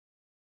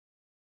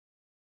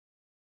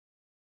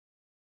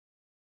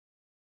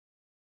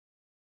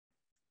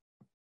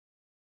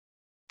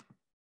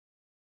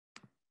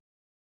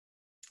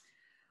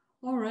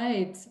All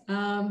right.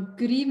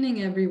 Good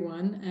evening,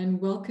 everyone, and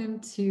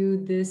welcome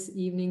to this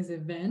evening's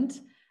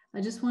event.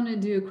 I just want to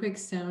do a quick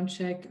sound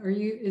check.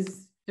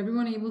 Is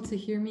everyone able to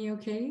hear me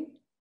okay?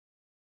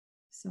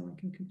 Someone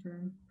can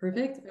confirm.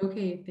 Perfect.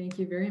 Okay, thank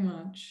you very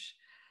much.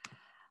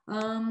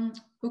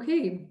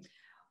 Okay,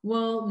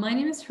 well, my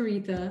name is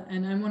Haritha,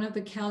 and I'm one of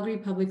the Calgary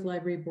Public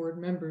Library board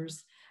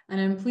members, and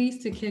I'm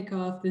pleased to kick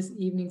off this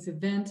evening's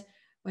event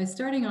by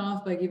starting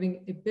off by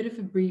giving a bit of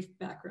a brief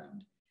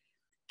background.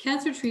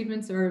 Cancer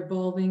treatments are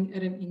evolving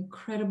at an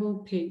incredible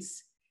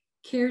pace.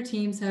 Care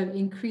teams have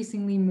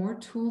increasingly more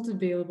tools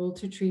available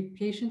to treat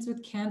patients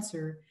with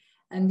cancer,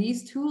 and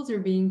these tools are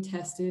being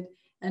tested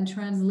and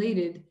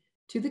translated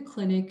to the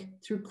clinic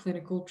through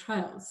clinical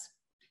trials.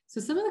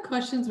 So some of the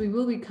questions we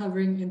will be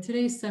covering in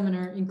today's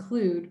seminar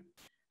include,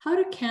 how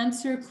do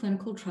cancer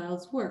clinical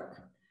trials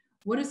work?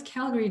 What is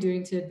Calgary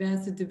doing to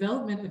advance the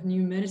development of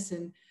new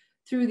medicine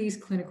through these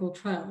clinical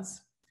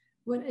trials?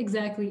 What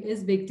exactly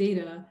is big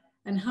data?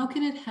 And how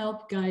can it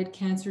help guide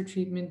cancer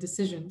treatment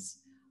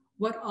decisions?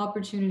 What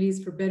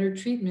opportunities for better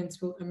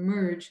treatments will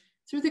emerge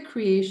through the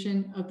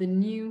creation of the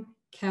new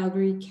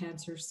Calgary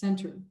Cancer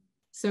Centre?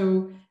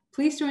 So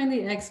please join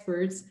the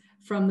experts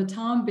from the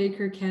Tom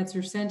Baker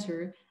Cancer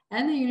Centre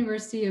and the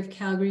University of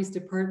Calgary's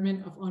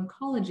Department of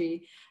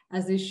Oncology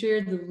as they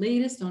share the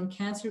latest on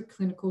cancer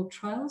clinical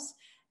trials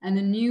and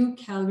the new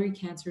Calgary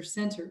Cancer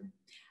Centre.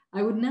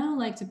 I would now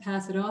like to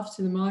pass it off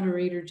to the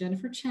moderator,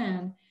 Jennifer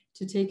Chan,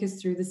 to take us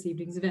through this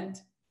evening's event.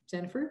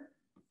 Jennifer?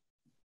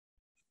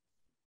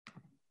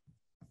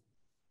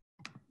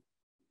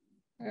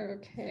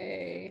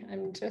 Okay,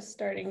 I'm just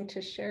starting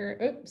to share.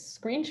 Oops,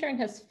 screen sharing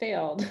has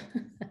failed.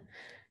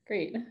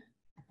 Great.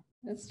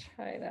 Let's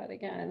try that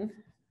again.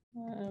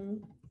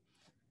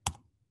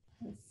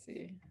 Let's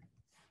see.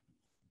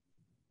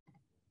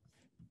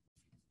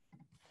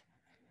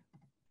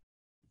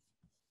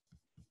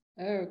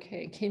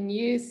 Okay, can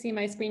you see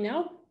my screen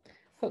now?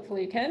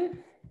 Hopefully you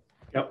can.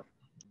 Yep.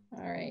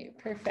 All right,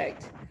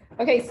 perfect.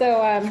 Okay,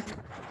 so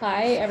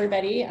hi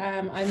everybody.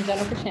 I'm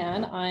Jennifer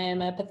Chan. I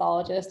am a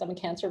pathologist, I'm a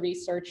cancer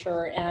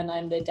researcher, and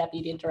I'm the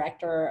Deputy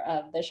Director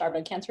of the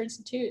Charbonneau Cancer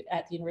Institute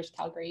at the University of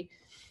Calgary.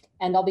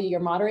 And I'll be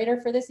your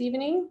moderator for this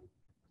evening.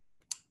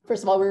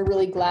 First of all, we're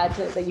really glad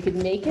that you could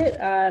make it.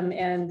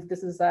 And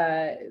this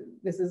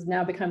has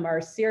now become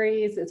our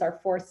series. It's our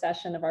fourth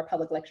session of our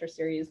public lecture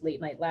series,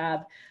 Late Night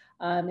Lab.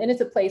 And it's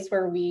a place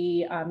where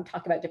we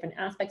talk about different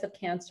aspects of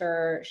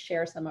cancer,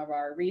 share some of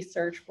our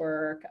research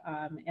work,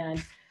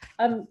 and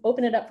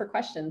open it up for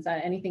questions,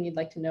 anything you'd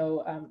like to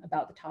know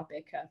about the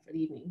topic for the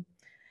evening.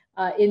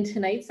 In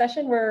tonight's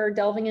session, we're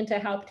delving into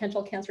how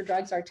potential cancer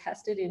drugs are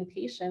tested in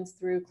patients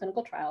through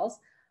clinical trials,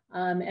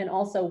 and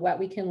also what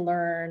we can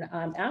learn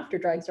after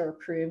drugs are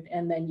approved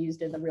and then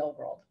used in the real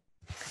world.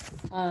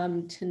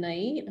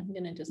 Tonight, I'm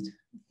gonna just,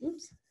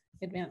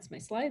 advance my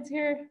slides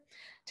here.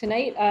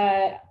 Tonight,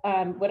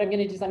 what I'm going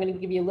to do is I'm going to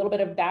give you a little bit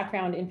of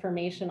background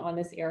information on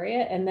this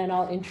area, and then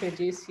I'll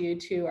introduce you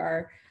to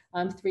our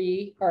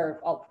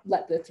I'll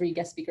let the three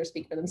guest speakers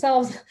speak for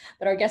themselves,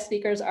 but our guest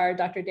speakers are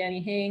Dr.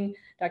 Danny Hang,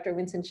 Dr.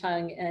 Winston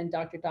Chung, and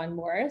Dr. Don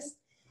Morris.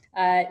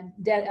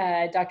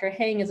 Dr.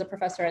 Hang is a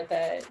professor at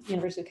the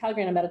University of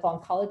Calgary and a medical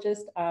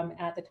oncologist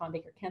at the Tom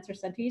Baker Cancer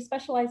Centre. He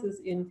specializes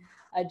in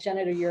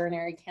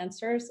genitourinary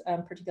cancers,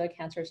 particular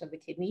cancers of the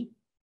kidney.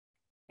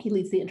 He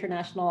leads the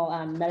International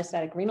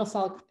Metastatic Renal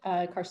Cell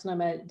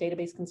Carcinoma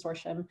Database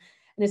Consortium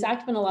and is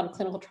active in a lot of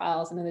clinical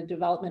trials and in the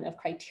development of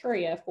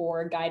criteria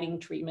for guiding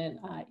treatment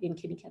in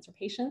kidney cancer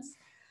patients.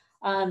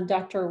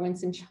 Dr.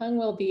 Winston Chung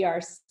will be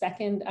our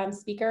second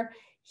speaker.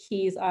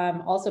 He's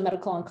also a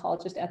medical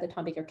oncologist at the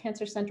Tom Baker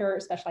Cancer Centre,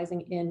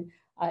 specializing in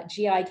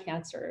GI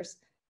cancers.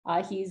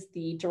 He's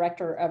the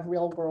director of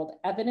real world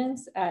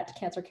evidence at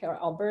Cancer Care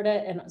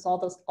Alberta and is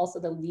also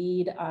the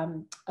lead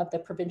of the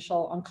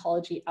provincial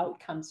oncology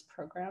outcomes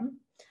program.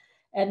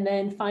 And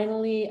then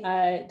finally,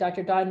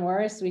 Dr. Don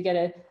Morris, we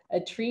get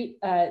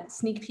a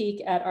sneak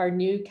peek at our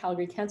new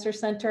Calgary Cancer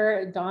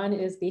Centre. Don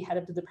is the head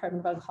of the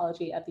Department of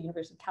Oncology at the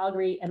University of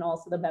Calgary and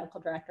also the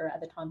medical director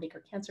at the Tom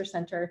Baker Cancer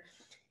Centre.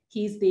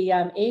 He's the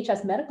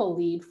AHS medical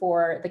lead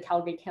for the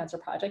Calgary Cancer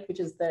Project,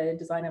 which is the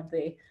design of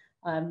the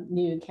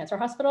new cancer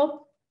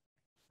hospital.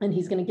 And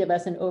he's going to give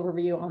us an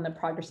overview on the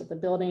progress of the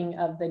building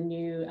of the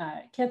new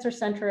cancer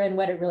center and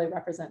what it really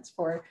represents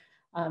for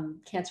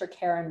cancer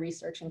care and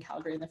research in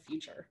Calgary in the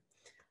future.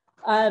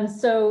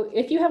 So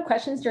if you have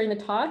questions during the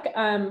talk,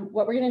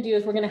 what we're going to do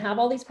is we're going to have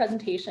all these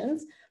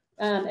presentations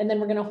and then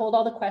we're going to hold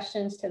all the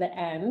questions to the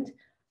end.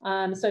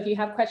 So if you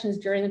have questions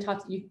during the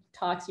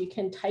talks, you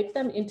can type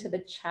them into the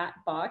chat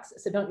box.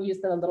 So don't use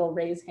the little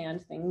raise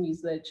hand thing,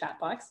 use the chat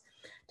box.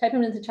 Type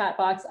them into the chat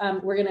box.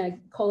 We're going to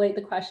collate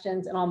the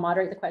questions and I'll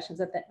moderate the questions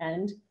at the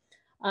end.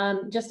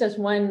 Just as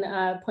one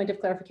point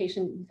of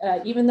clarification,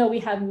 even though we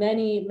have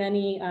many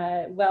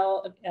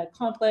well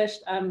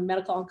accomplished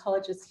medical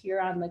oncologists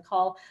here on the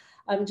call,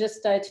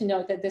 just to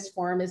note that this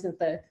forum isn't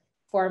the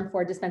forum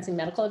for dispensing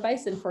medical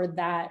advice. And for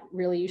that,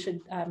 really, you should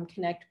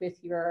connect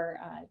with your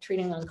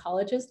treating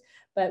oncologist.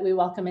 But we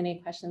welcome any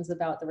questions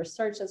about the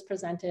research that's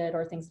presented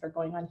or things that are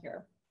going on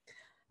here.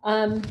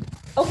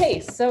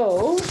 Okay,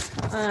 so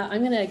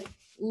I'm going to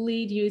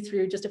lead you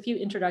through just a few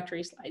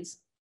introductory slides.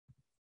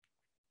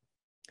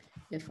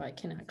 If I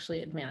can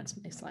actually advance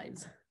my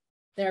slides.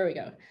 There we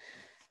go.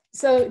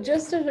 So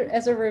just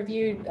as a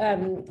review,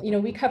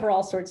 we cover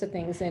all sorts of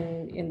things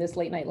in this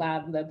late night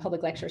lab, the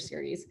public lecture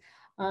series.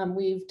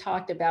 We've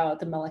talked about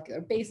the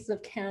molecular basis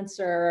of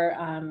cancer,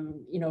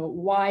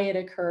 why it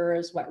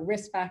occurs, what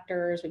risk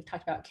factors. We've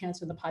talked about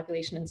cancer in the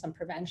population and some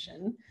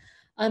prevention.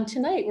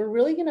 Tonight, we're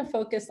really going to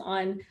focus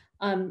on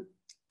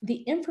the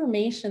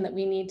information that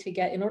we need to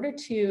get in order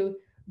to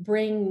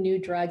bring new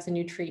drugs and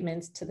new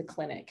treatments to the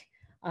clinic.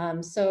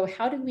 So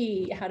how do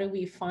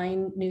we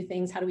find new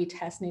things? How do we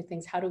test new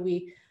things? How do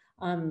we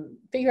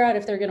figure out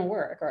if they're going to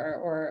work,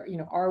 or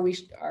are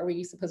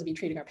we supposed to be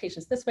treating our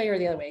patients this way or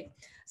the other way?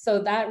 So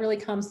that really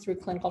comes through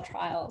clinical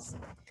trials.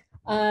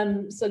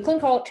 So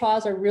clinical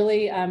trials are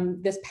really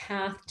this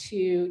path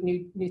to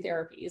new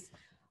therapies.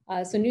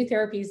 So new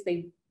therapies,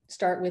 they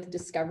start with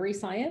discovery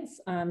science.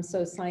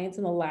 So science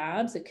in the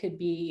labs, it could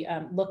be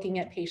looking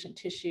at patient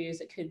tissues,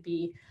 it could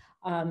be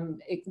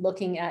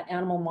looking at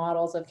animal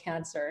models of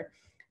cancer.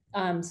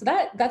 So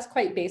that's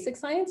quite basic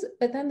science,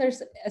 but then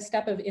there's a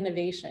step of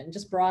innovation,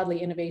 just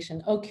broadly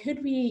innovation. Oh,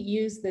 could we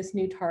use this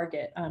new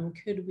target?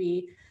 Could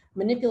we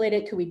manipulate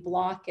it? Could we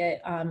block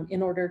it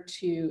in order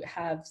to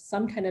have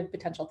some kind of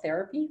potential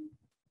therapy?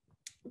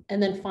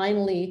 And then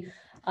finally,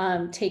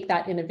 take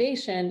that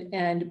innovation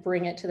and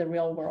bring it to the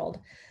real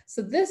world.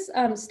 So this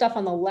stuff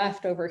on the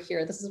left over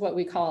here, this is what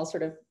we call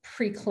sort of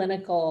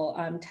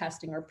preclinical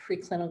testing or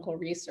preclinical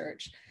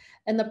research.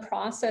 And the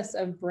process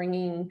of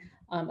bringing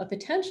a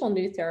potential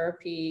new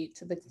therapy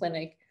to the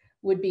clinic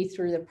would be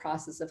through the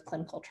process of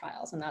clinical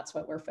trials. And that's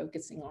what we're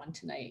focusing on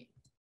tonight.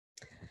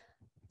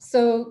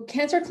 So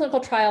cancer clinical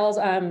trials,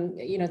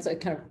 it's a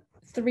kind of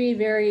three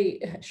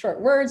very short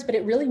words, but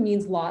it really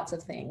means lots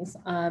of things.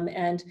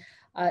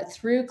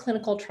 Through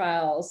clinical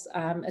trials,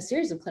 a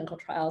series of clinical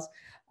trials,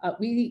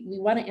 we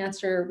want to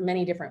answer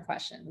many different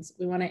questions.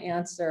 We want to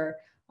answer,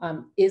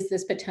 is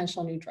this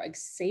potential new drug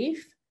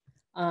safe?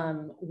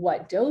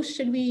 What dose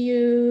should we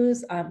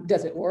use?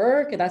 Does it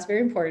work? That's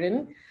very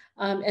important.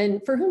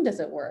 And for whom does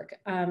it work?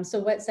 So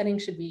what setting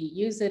should we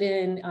use it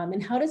in?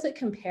 And how does it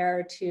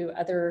compare to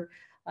other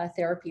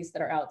therapies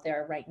that are out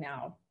there right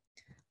now?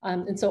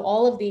 And so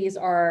all of these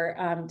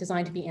are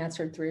designed to be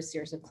answered through a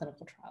series of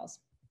clinical trials.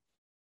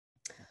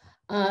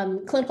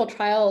 Clinical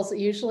trials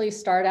usually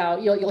start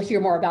out, you'll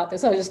hear more about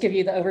this, I'll just give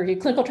you the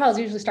overview. Clinical trials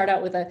usually start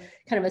out with a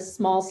kind of a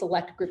small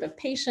select group of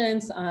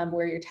patients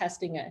where you're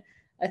testing a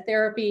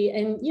therapy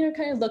and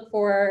kind of look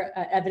for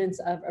evidence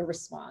of a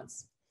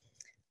response.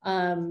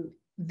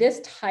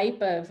 This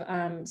type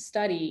of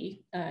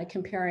study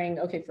comparing,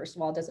 okay, first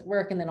of all, does it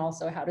work? And then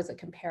also how does it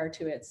compare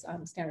to its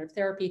standard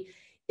therapy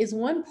is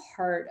one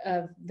part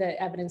of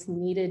the evidence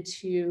needed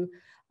to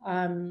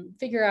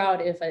figure out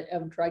if a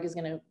drug is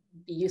going to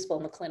be useful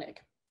in the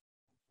clinic.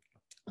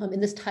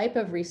 And this type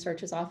of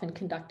research is often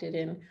conducted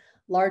in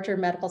larger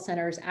medical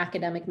centers,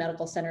 academic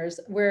medical centers,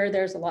 where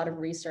there's a lot of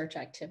research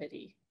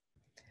activity.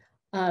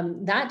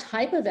 That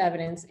type of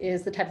evidence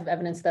is the type of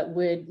evidence that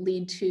would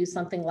lead to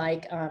something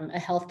like a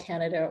Health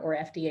Canada or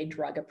FDA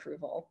drug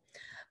approval.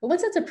 But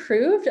once it's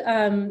approved,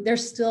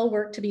 there's still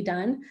work to be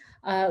done.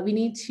 We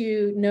need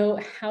to know,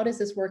 how does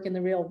this work in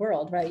the real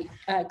world, right?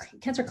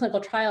 Cancer clinical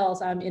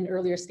trials in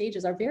earlier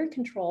stages are very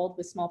controlled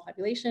with small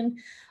population,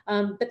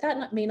 but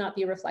that may not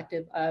be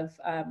reflective of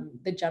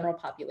the general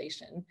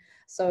population.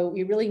 So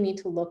we really need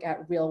to look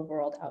at real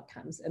world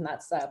outcomes, and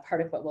that's part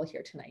of what we'll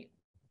hear tonight.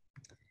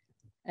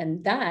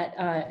 And that,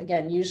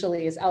 again,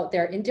 usually is out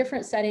there in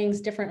different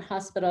settings, different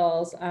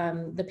hospitals.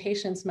 The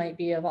patients might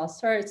be of all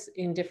sorts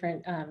in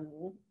different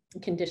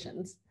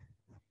conditions.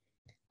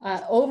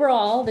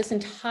 Overall, this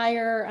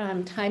entire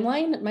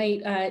timeline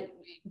might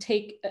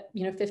take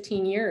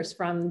 15 years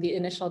from the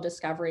initial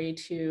discovery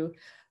to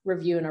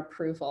review and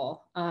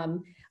approval.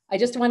 I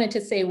just wanted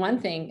to say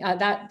one thing,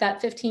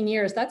 that 15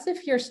 years, that's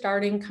if you're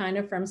starting kind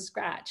of from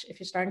scratch,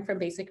 if you're starting from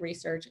basic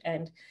research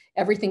and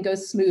everything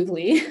goes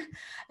smoothly,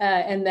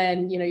 and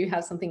then you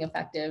have something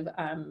effective,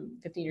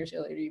 15 years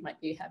later, you might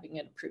be having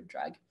an approved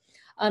drug.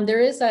 There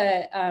is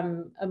a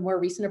more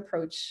recent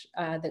approach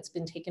that's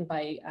been taken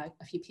by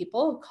a few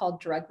people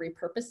called drug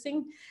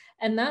repurposing.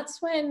 And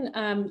that's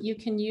when you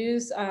can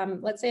use,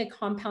 let's say, a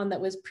compound that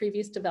was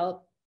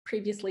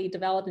previously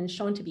developed and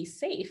shown to be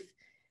safe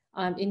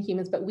in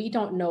humans, but we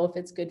don't know if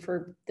it's good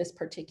for this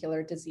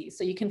particular disease.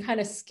 So you can kind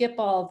of skip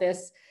all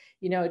this,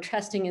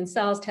 testing in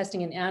cells,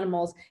 testing in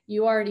animals.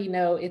 You already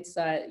know it's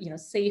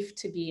safe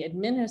to be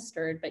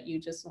administered, but you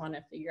just want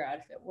to figure out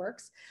if it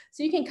works.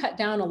 So you can cut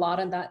down a lot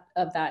of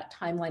that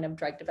timeline of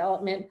drug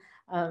development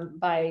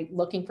by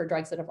looking for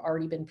drugs that have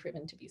already been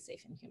proven to be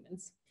safe in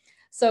humans.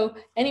 So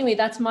anyway,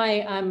 that's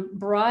my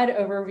broad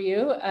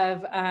overview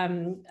of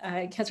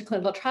cancer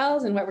clinical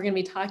trials and what we're going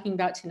to be talking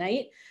about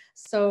tonight.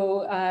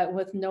 So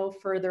with no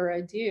further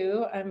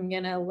ado, I'm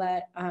going to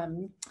let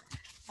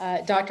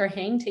Dr.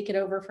 Hang take it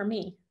over from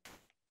me.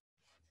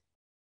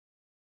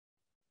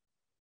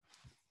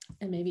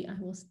 And maybe I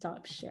will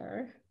stop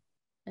share.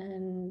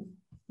 And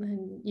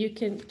then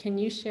can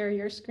you share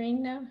your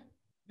screen now?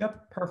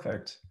 Yep,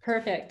 perfect.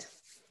 Perfect.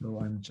 So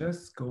I'm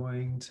just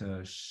going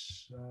to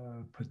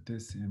put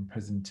this in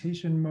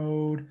presentation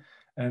mode.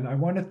 And I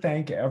want to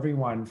thank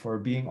everyone for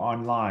being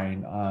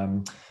online.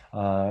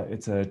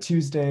 It's a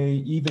Tuesday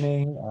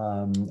evening,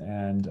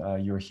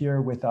 and you're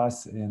here with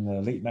us in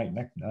the late night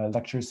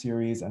lecture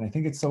series. And I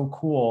think it's so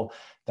cool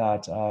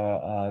that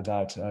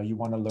you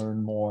want to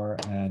learn more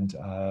and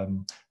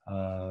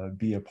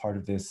be a part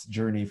of this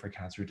journey for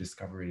cancer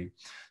discovery.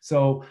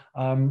 So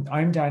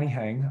I'm Danny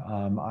Hang.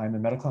 I'm a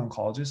medical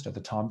oncologist at the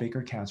Tom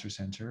Baker Cancer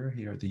Centre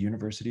here at the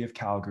University of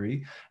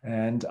Calgary.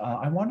 And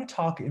I want to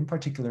talk in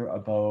particular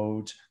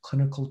about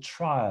clinical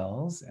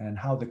trials and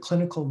how the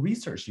Clinical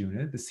Research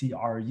Unit, the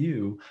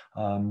CRU,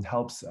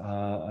 helps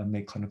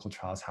make clinical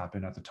trials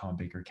happen at the Tom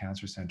Baker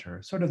Cancer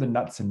Centre, sort of the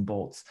nuts and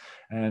bolts.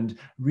 And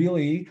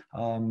really,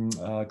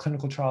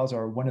 clinical trials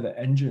are one of the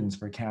engines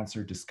for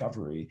cancer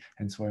discovery.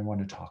 And so I want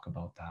to talk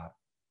about that.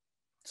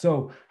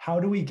 So how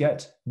do we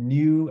get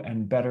new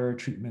and better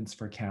treatments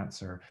for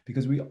cancer?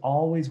 Because we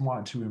always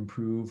want to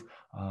improve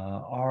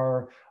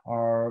our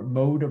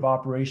mode of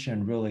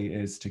operation. Really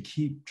is to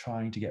keep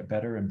trying to get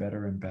better and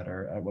better and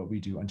better at what we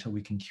do until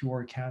we can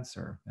cure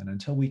cancer. And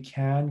until we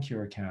can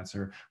cure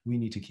cancer, we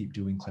need to keep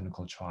doing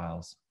clinical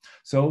trials.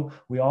 So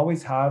we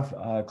always have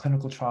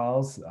clinical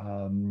trials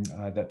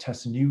that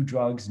test new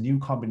drugs, new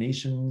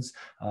combinations,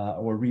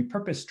 or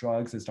repurposed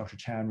drugs, as Dr.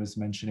 Chan was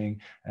mentioning.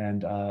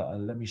 And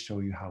let me show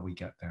you how we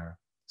get there.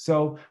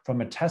 So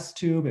from a test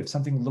tube, if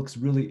something looks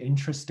really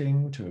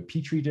interesting, to a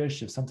petri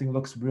dish, if something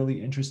looks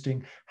really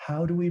interesting,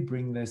 how do we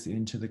bring this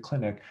into the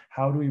clinic?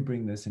 How do we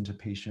bring this into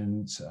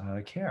patient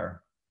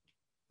care?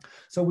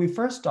 So we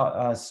first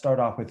start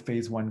off with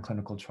phase 1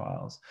 clinical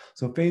trials.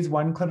 So phase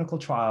 1 clinical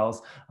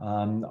trials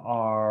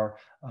are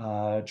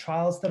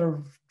trials that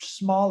are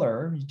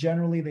smaller.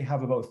 Generally, they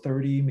have about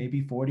 30,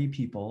 maybe 40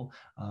 people.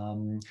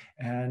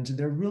 And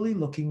they're really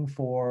looking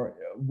for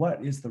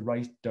what is the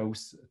right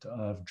dose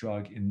of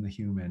drug in the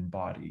human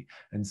body.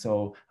 And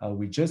so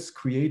we just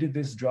created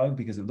this drug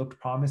because it looked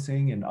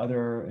promising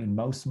in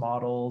mouse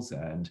models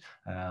and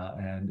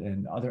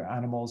in other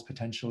animals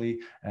potentially.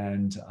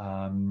 And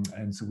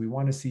so we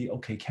want to see,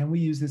 okay, can we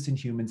use this in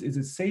humans? Is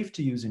it safe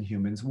to use in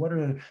humans? What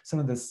are some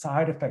of the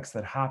side effects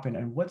that happen?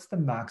 And what's the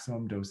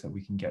maximum dose that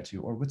we can get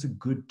to? Or what's a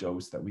good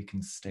dose that we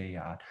can stay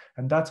at?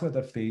 And that's what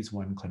the phase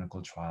 1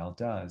 clinical trial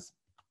does.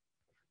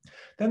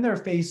 Then there are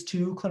phase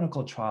 2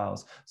 clinical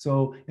trials.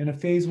 So in a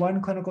phase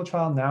 1 clinical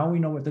trial, now we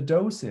know what the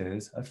dose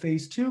is. A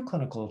phase 2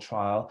 clinical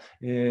trial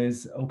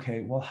is,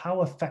 okay, well,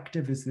 how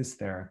effective is this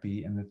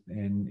therapy in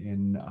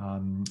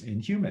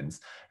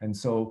humans? And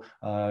so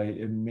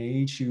it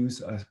may choose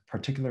a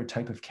particular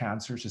type of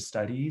cancer to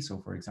study. So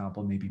for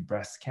example, maybe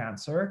breast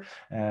cancer,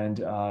 and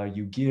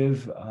you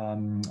give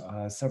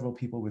several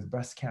people with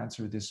breast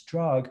cancer this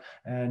drug,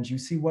 and you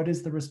see what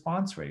is the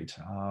response rate?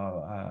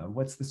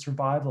 What's the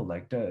survival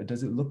like?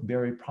 Does it look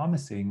very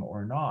promising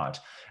or not?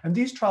 And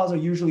these trials are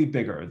usually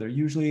bigger. They're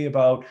usually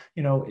about,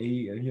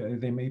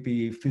 they may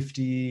be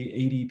 50,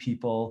 80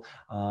 people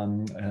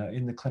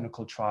in the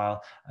clinical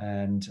trial.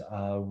 And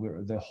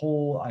the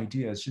whole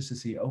idea is just to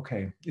see,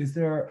 okay, is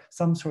there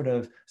some sort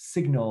of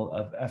signal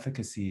of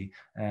efficacy?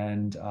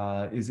 And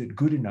is it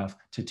good enough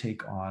to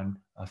take on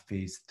a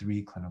phase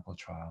 3 clinical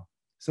trial?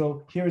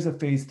 So here's a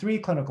phase 3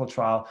 clinical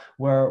trial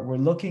where we're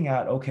looking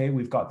at, okay,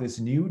 we've got this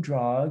new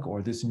drug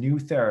or this new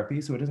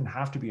therapy. So it doesn't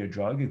have to be a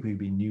drug. It could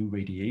be new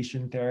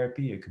radiation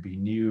therapy. It could be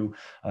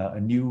a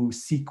new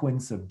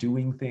sequence of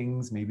doing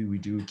things. Maybe we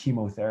do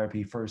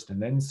chemotherapy first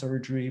and then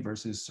surgery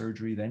versus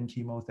surgery, then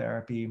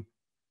chemotherapy.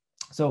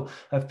 So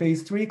a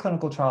phase 3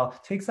 clinical trial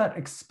takes that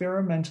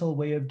experimental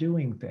way of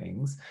doing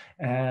things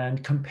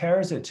and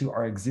compares it to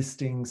our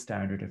existing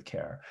standard of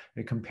care.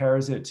 It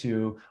compares it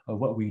to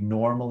what we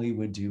normally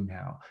would do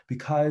now.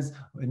 Because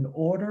in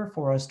order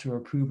for us to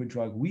approve a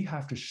drug, we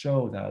have to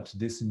show that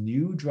this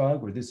new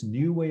drug or this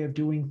new way of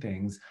doing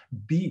things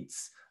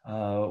beats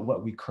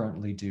what we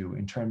currently do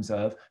in terms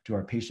of, do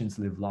our patients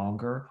live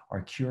longer?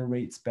 Are cure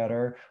rates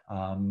better?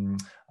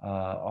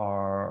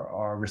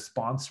 Are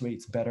response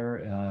rates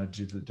better?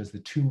 Does the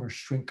tumor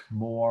shrink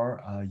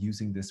more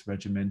using this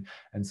regimen?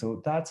 And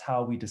so that's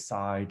how we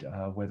decide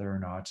whether or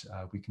not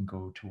we can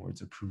go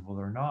towards approval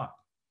or not.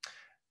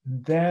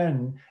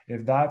 Then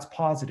if that's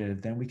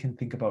positive, then we can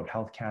think about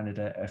Health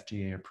Canada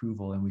FDA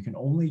approval, and we can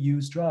only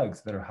use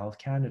drugs that are Health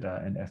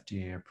Canada and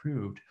FDA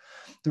approved.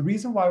 The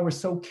reason why we're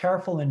so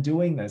careful in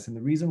doing this, and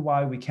the reason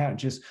why we can't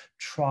just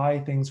try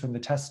things from the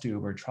test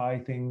tube or try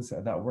things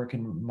that work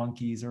in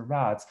monkeys or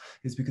rats,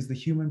 is because the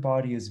human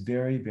body is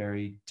very,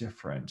 very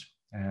different.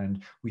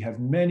 And we have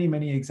many,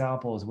 many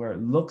examples where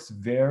it looks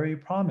very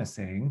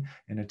promising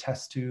in a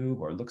test tube,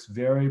 or it looks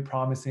very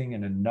promising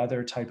in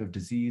another type of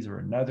disease or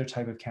another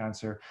type of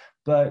cancer,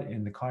 but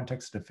in the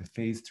context of a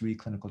phase 3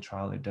 clinical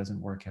trial, it doesn't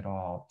work at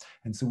all.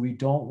 And so we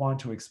don't want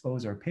to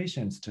expose our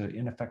patients to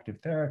ineffective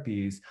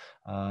therapies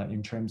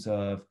in terms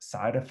of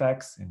side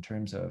effects, in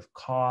terms of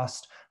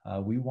cost.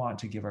 We want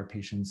to give our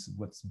patients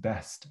what's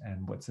best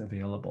and what's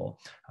available.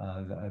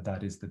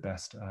 That is the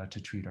best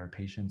to treat our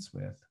patients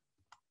with.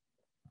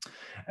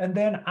 And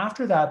then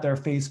after that, there are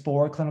phase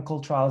 4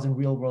 clinical trials and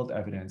real world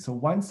evidence. So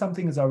once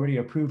something is already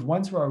approved,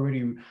 once we're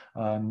already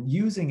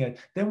using it,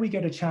 then we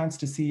get a chance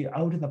to see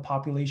out in the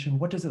population,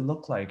 what does it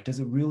look like? Does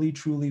it really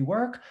truly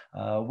work?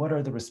 What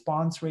are the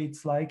response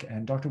rates like?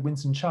 And Dr.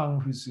 Winston Chung,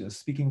 who's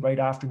speaking right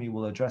after me,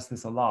 will address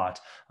this a lot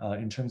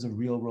in terms of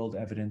real world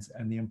evidence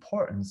and the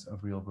importance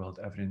of real world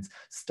evidence,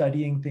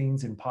 studying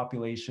things in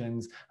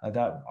populations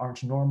that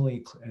aren't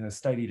normally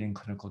studied in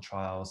clinical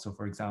trials. So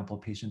for example,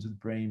 patients with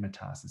brain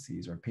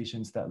metastases, or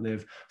patients that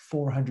live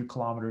 400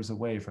 kilometers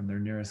away from their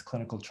nearest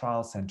clinical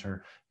trial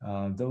center.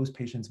 Those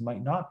patients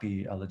might not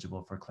be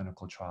eligible for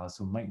clinical trials,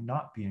 so might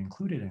not be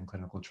included in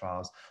clinical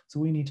trials. So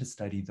we need to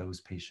study those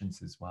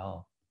patients as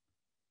well.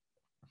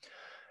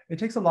 It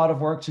takes a lot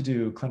of work to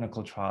do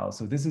clinical trials.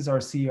 So this is our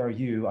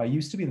CRU. I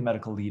used to be the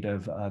medical lead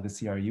of the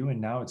CRU,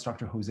 and now it's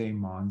Dr. Jose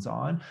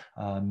Monzon,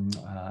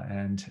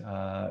 and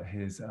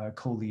his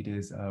co-lead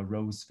is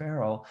Rose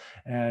Farrell.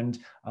 And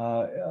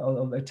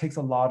it takes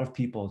a lot of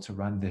people to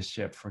run this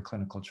ship for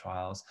clinical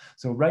trials.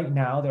 So right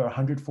now, there are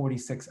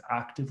 146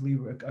 actively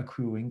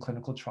accruing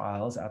clinical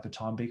trials at the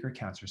Tom Baker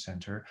Cancer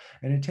Centre,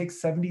 and it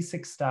takes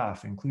 76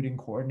 staff, including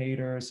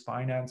coordinators,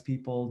 finance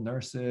people,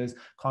 nurses,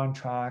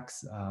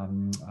 contracts,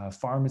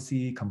 pharmacy,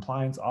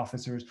 compliance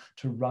officers,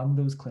 to run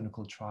those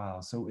clinical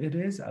trials. So it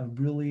is a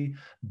really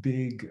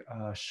big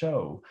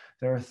show.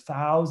 There are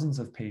thousands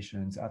of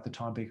patients at the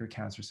Tom Baker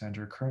Cancer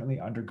Centre currently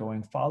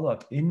undergoing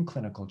follow-up in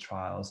clinical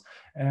trials.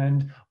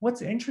 And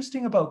what's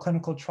interesting about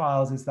clinical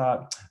trials is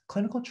that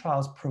clinical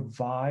trials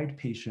provide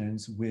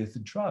patients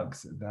with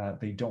drugs that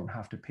they don't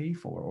have to pay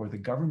for, or the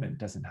government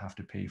doesn't have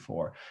to pay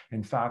for.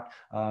 In fact,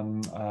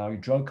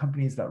 drug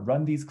companies that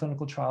run these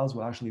clinical trials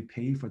will actually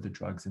pay for the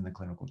drugs in the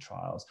clinical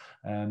trials.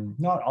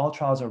 Not all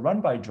trials are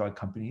run by drug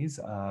companies.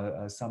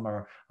 Some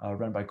are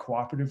run by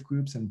cooperative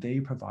groups, and they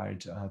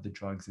provide the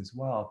drugs as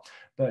well.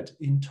 But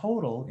in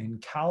total, in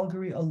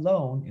Calgary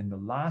alone, in the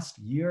last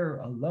year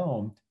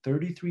alone,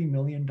 $33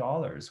 million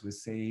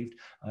was saved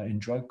in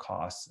drug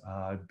costs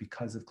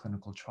because of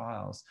clinical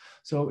trials.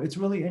 So it's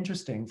really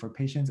interesting for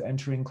patients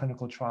entering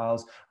clinical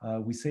trials.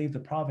 We save the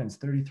province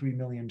 $33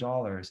 million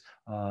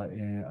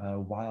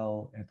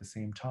while at the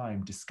same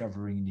time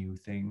discovering new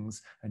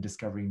things and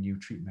discovering new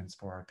treatments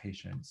for our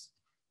patients.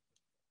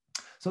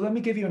 So let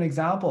me give you an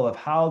example of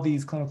how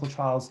these clinical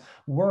trials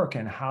work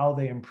and how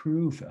they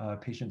improve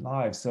patient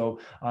lives. So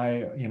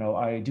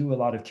I do a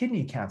lot of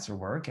kidney cancer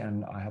work,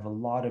 and I have a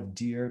lot of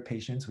dear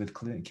patients with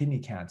kidney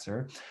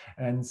cancer.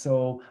 And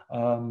so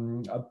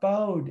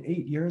about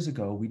 8 years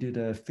ago, we did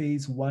a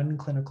phase 1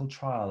 clinical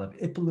trial of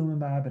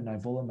ipilimumab and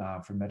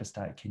nivolumab for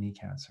metastatic kidney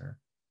cancer.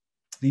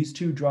 These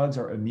two drugs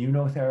are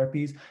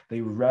immunotherapies.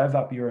 They rev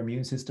up your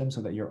immune system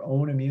so that your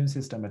own immune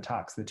system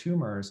attacks the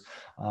tumors.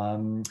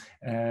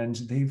 And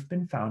they've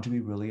been found to be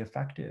really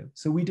effective.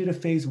 So we did a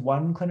phase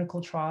 1 clinical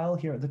trial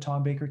here at the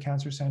Tom Baker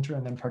Cancer Centre,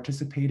 and then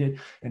participated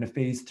in a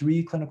phase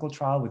 3 clinical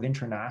trial with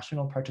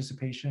international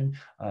participation,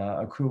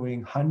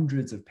 accruing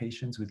hundreds of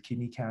patients with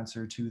kidney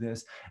cancer to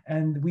this.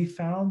 And we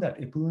found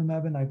that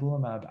ipilimumab and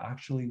nivolumab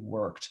actually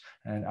worked,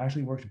 and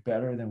actually worked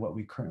better than what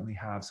we currently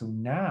have. So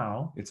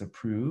now it's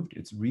approved,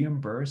 it's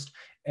reimbursed.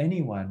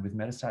 Anyone with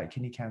metastatic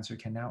kidney cancer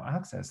can now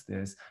access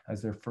this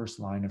as their first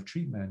line of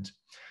treatment.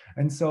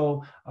 And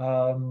so,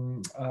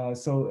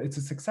 so it's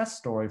a success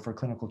story for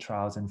clinical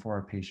trials and for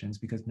our patients,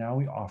 because now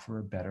we offer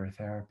a better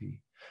therapy.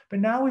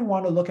 But now we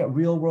want to look at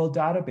real world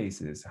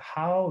databases.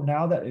 How,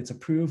 now that it's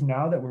approved,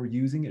 now that we're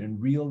using it in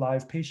real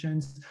live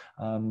patients,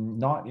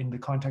 not in the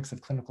context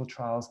of clinical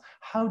trials,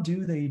 how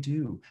do they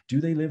do?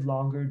 Do they live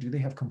longer? Do they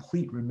have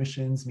complete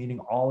remissions, meaning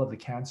all of the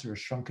cancer is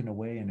shrunken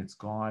away and it's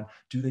gone?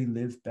 Do they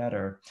live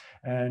better?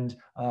 And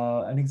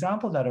an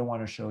example that I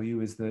want to show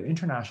you is the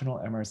International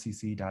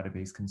MRCC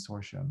Database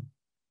Consortium.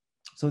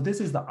 So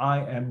this is the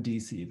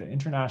IMDC, the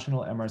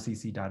International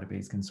MRCC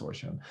Database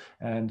Consortium.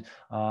 And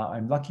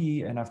I'm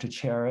lucky enough to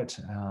chair it.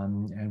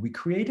 And we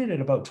created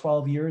it about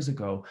 12 years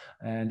ago.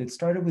 And it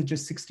started with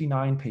just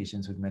 69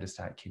 patients with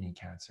metastatic kidney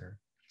cancer.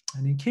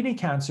 And in kidney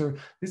cancer,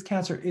 this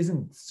cancer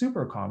isn't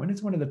super common.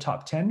 It's one of the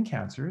top 10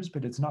 cancers,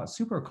 but it's not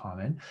super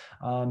common.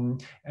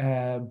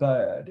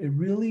 But it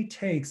really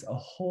takes a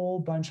whole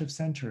bunch of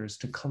centers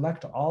to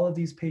collect all of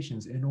these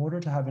patients in order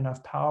to have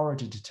enough power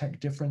to detect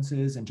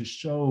differences and to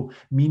show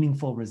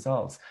meaningful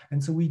results.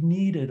 And so we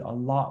needed a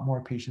lot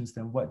more patients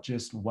than what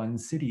just one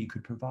city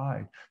could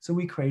provide. So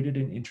we created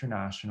an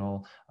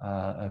international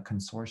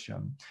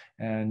consortium.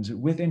 And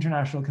with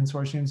international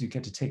consortiums, you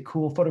get to take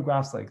cool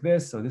photographs like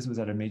this. So this was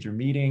at a major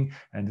meeting training.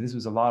 And this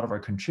was a lot of our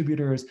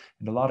contributors,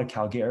 and a lot of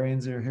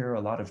Calgarians are here,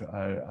 a lot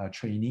of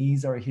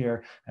trainees are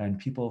here, and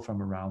people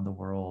from around the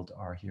world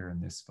are here in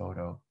this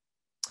photo.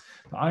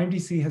 The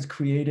IMDC has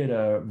created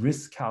a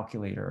risk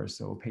calculator,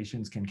 so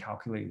patients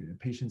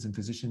and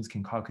physicians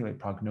can calculate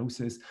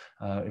prognosis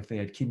if they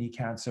had kidney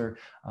cancer,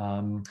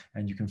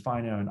 and you can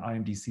find it on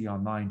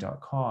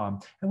imdconline.com.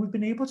 And we've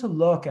been able to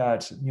look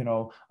at,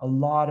 a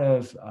lot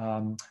of,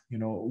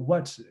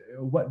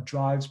 what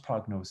drives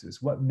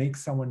prognosis, what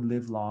makes someone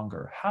live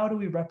longer, how do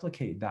we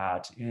replicate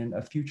that in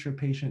a future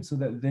patient so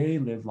that they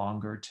live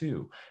longer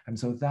too. And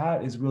so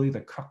that is really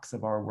the crux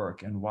of our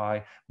work and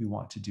why we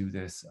want to do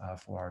this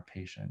for our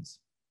patients.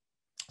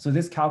 So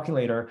this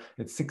calculator,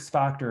 it's 6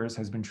 factors,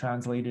 has been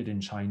translated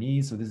in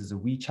Chinese. So this is a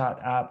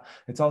WeChat app.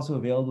 It's also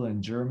available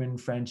in German,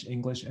 French,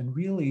 English, and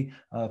really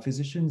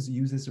physicians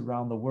use this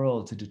around the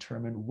world to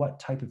determine what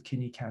type of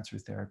kidney cancer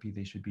therapy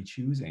they should be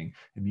choosing: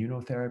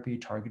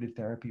 immunotherapy, targeted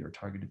therapy, or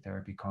targeted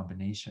therapy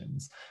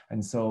combinations.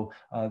 And so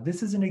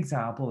this is an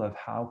example of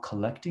how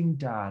collecting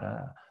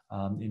data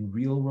in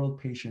real world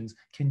patients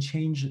can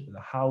change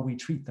how we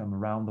treat them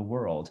around the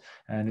world.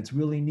 And it's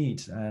really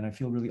neat. And I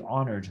feel really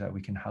honored that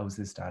we can house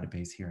this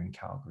database here in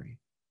Calgary.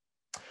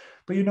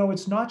 But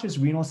it's not just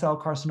renal cell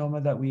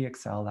carcinoma that we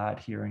excel at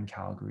here in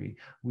Calgary.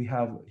 We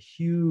have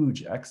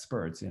huge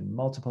experts in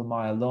multiple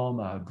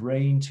myeloma,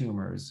 brain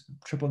tumors,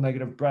 triple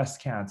negative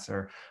breast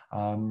cancer,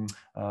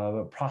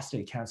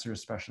 prostate cancer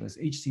specialists,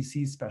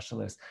 HCC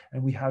specialists,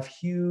 and we have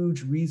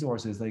huge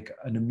resources like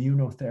an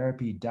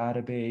immunotherapy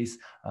database,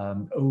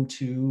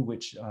 O2,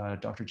 which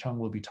Dr. Chung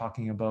will be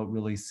talking about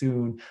really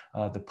soon,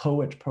 the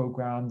POET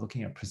program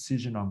looking at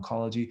precision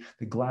oncology,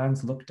 the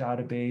Glands Look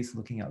database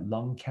looking at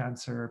lung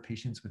cancer,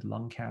 patients with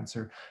lung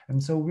cancer.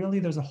 And so really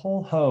there's a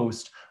whole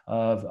host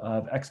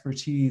of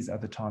expertise at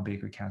the Tom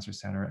Baker Cancer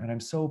Centre. And I'm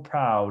so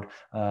proud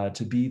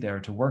to be there,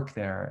 to work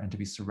there, and to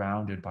be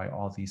surrounded by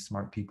all these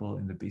smart people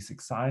in the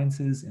basic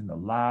sciences, in the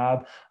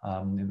lab,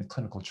 in the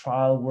clinical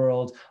trial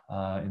world,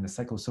 in the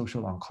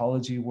psychosocial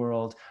oncology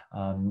world,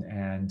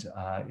 and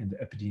in the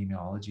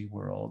epidemiology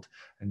world.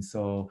 And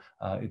so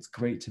it's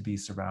great to be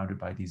surrounded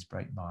by these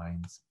bright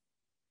minds.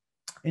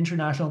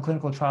 International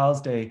Clinical Trials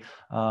Day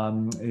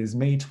is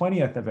May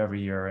 20th of every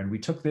year. And we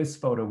took this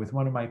photo with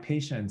one of my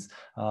patients,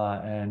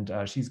 and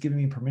she's given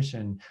me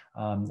permission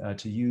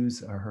to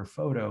use her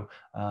photo.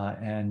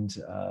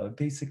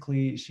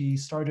 Basically, she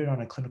started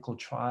on a clinical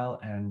trial,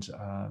 and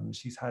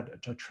she's had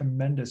a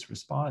tremendous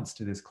response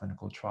to this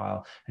clinical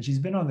trial. And she's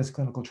been on this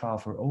clinical trial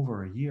for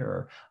over a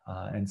year.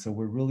 And so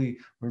we're really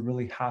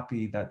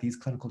happy that these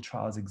clinical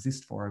trials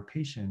exist for our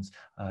patients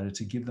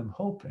to give them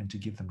hope and to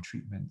give them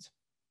treatment.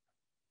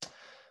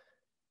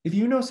 If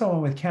you know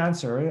someone with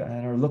cancer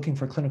and are looking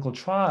for clinical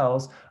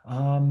trials,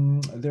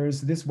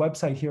 there's this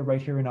website here,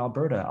 right here in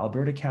Alberta,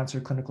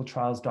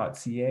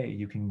 albertacancerclinicaltrials.ca.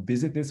 You can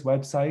visit this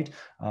website,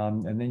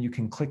 and then you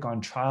can click on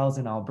Trials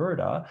in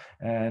Alberta,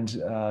 and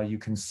you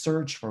can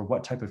search for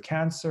what type of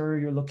cancer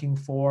you're looking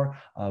for,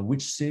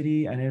 which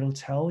city, and it'll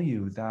tell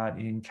you that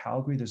in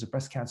Calgary, there's a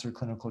breast cancer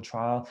clinical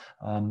trial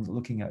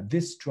looking at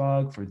this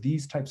drug for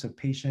these types of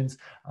patients,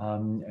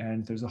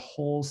 and there's a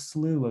whole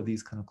slew of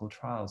these clinical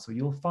trials. So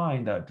you'll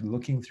find that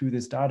looking through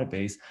this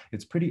database,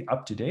 it's pretty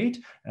up to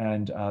date,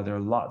 and there are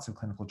lots of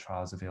clinical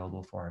trials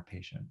available for our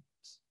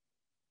patients.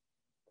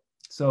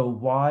 So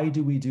why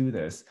do we do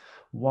this?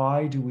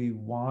 Why do we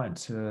want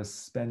to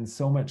spend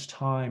so much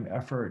time,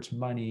 effort,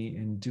 money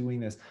in doing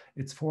this?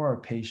 It's for our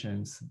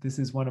patients. This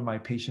is one of my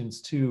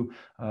patients too,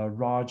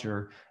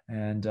 Roger,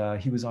 and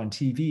he was on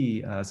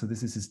TV. So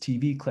this is his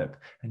TV clip.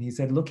 And he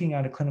said, looking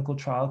at a clinical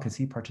trial, because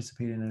he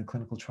participated in a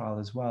clinical trial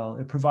as well,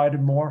 it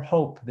provided more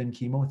hope than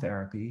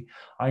chemotherapy.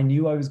 I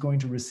knew I was going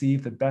to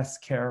receive the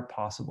best care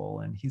possible.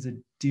 And he's a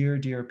dear,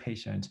 dear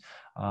patient.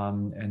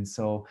 And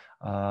so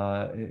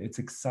it's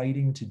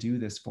exciting to do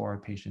this for our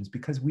patients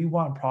because we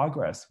want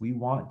progress. We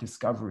want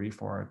discovery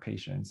for our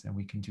patients, and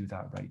we can do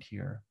that right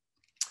here.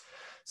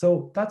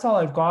 So that's all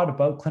I've got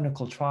about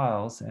clinical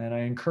trials. And I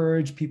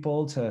encourage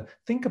people to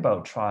think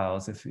about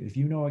trials. If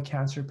you know a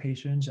cancer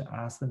patient,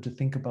 ask them to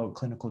think about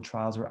clinical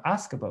trials or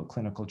ask about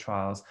clinical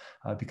trials,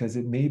 because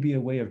it may be a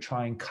way of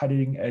trying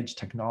cutting edge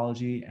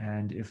technology.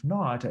 And if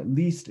not, at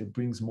least it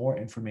brings more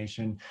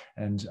information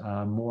and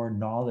more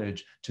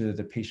knowledge to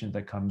the patient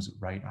that comes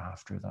right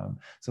after them.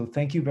 So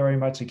thank you very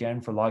much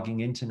again for logging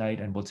in tonight,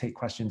 and we'll take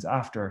questions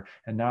after.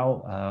 And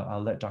now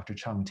I'll let Dr.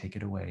 Chung take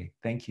it away.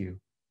 Thank you.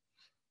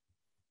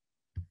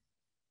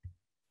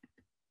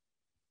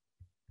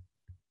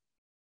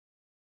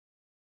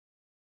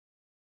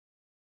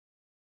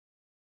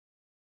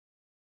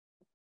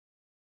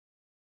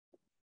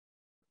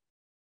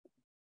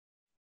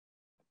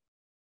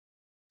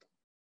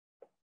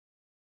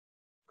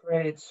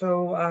 Great.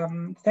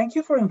 So thank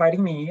you for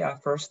inviting me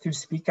first to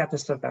speak at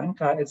this event.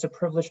 It's a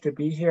privilege to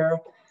be here.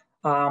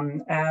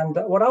 And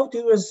what I'll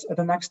do is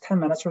the next 10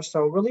 minutes or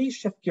so, really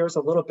shift gears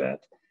a little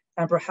bit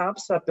and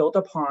perhaps build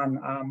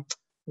upon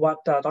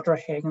what Dr.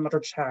 Heng and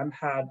Dr. Chan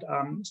had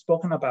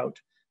spoken about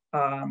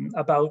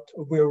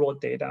real world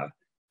data.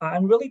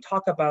 and really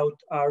talk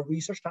about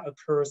research that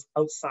occurs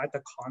outside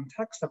the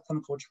context of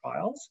clinical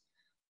trials.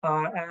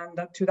 And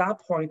to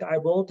that point, I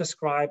will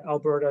describe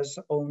Alberta's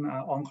own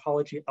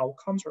Oncology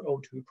Outcomes, or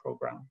O2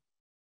 program.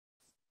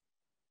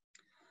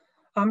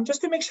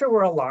 Just to make sure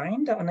we're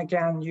aligned, and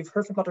again, you've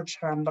heard from Dr.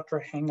 Chen, Dr.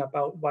 Heng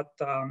about what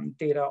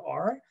data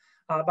are,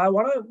 but I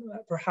want to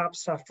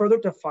perhaps further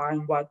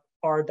define what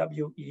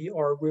RWE,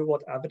 or real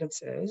world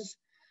evidence, is.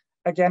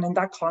 Again, in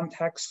that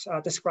context,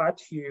 describe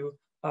to you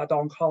the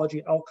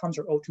Oncology Outcomes,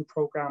 or O2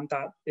 program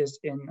that is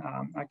in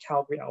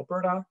Calgary,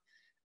 Alberta,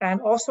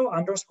 and also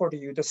underscore to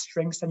you the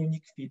strengths and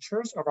unique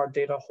features of our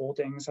data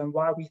holdings and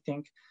why we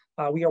think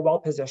we are well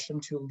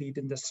positioned to lead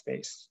in this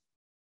space.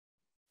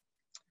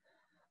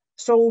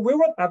 So real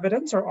world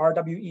evidence, or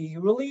RWE,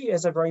 really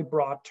is a very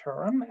broad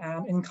term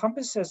and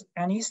encompasses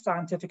any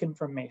scientific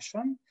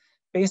information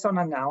based on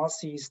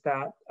analyses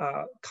that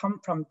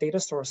come from data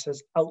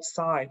sources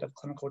outside of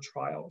clinical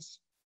trials.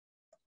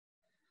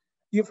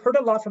 You've heard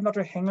a lot from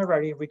Dr. Heng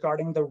already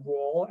regarding the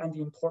role and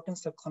the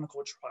importance of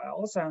clinical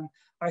trials, and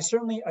I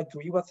certainly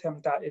agree with him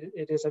that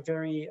it is a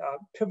very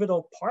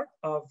pivotal part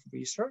of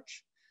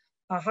research.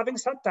 Having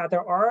said that,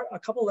 there are a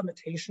couple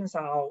limitations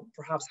I'll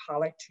perhaps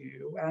highlight to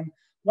you, and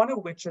one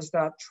of which is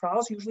that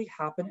trials usually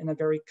happen in a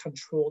very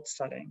controlled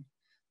setting.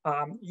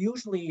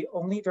 Usually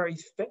only very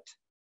fit,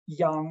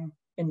 young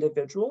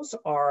individuals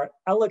are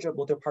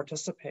eligible to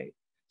participate.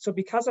 So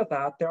because of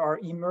that, there are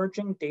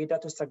emerging data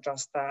to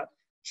suggest that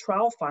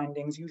trial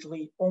findings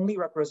usually only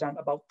represent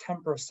about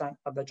 10%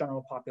 of the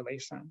general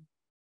population.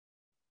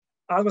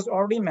 As was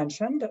already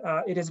mentioned,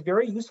 it is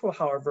very useful,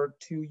 however,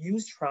 to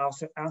use trials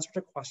to answer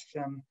the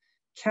question,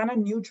 can a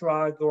new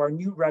drug or a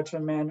new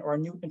regimen or a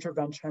new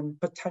intervention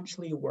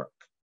potentially work?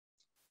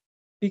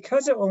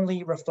 Because it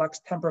only reflects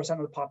 10%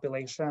 of the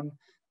population,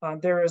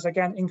 there is,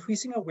 again,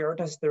 increasing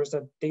awareness there's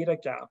a data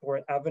gap or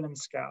an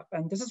evidence gap.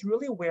 And this is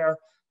really where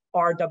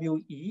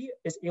RWE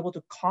is able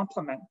to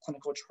complement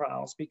clinical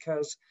trials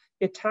because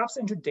it taps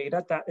into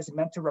data that is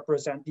meant to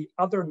represent the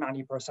other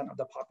 90% of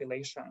the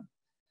population.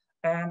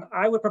 And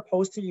I would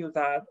propose to you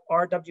that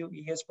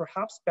RWE is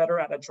perhaps better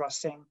at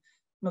addressing,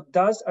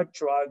 does a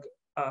drug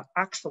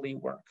actually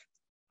work?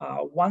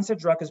 Once a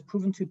drug is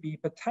proven to be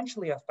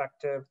potentially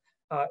effective,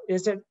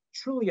 is it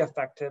truly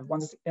effective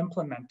once it's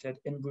implemented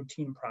in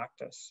routine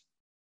practice?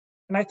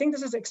 And I think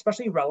this is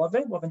especially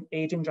relevant with an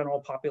aging general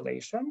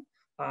population.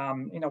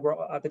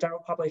 The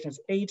general population is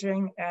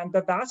aging, and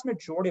the vast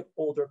majority of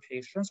older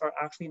patients are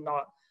actually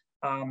not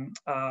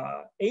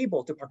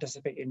able to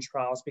participate in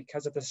trials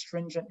because of the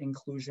stringent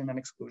inclusion and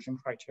exclusion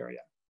criteria.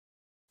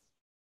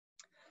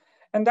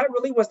 And that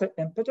really was the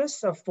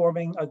impetus of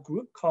forming a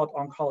group called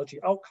Oncology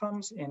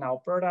Outcomes in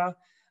Alberta.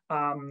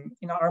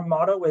 Our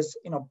motto is,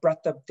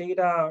 breadth of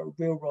data,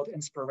 real world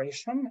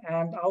inspiration.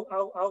 And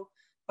I'll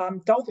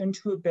delve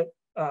into a bit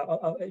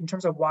in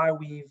terms of why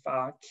we've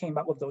came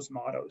up with those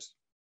mottos.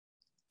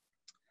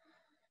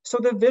 So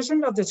the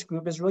vision of this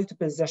group is really to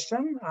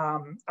position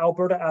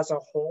Alberta as a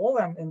whole,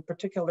 and in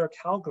particular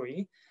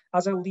Calgary,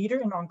 as a leader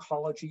in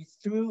oncology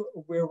through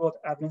real world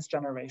evidence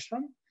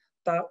generation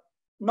that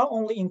not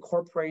only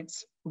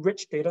incorporates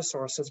rich data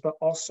sources, but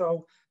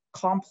also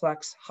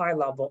complex,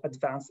 high-level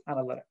advanced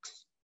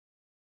analytics.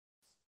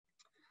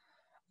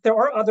 There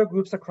are other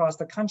groups across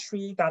the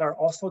country that are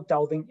also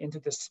delving into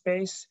this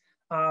space.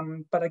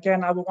 But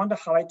again, I would want to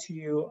highlight to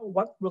you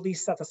what really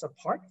sets us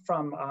apart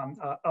from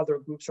other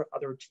groups or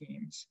other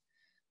teams.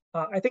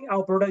 I think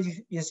Alberta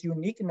is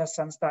unique in the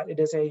sense that it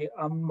is a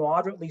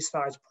moderately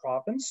sized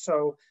province.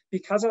 So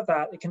because of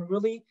that, it can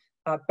really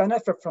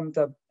benefit from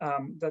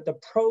the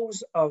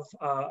pros of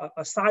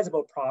a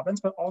sizable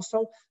province, but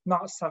also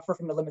not suffer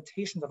from the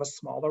limitations of a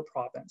smaller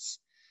province.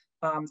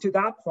 To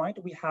that point,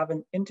 we have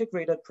an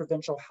integrated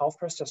provincial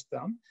healthcare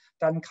system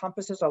that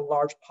encompasses a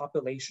large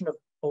population of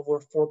over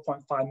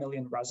 4.5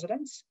 million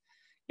residents.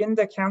 In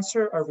the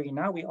cancer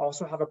arena, we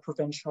also have a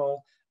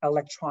provincial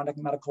electronic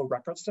medical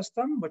record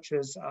system, which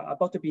is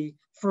about to be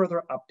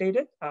further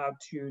updated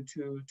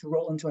to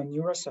roll into a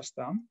newer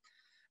system.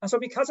 And so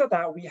because of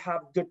that, we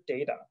have good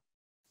data.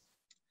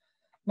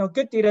 Now,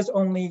 good data is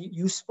only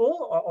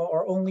useful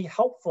or only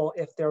helpful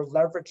if they're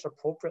leveraged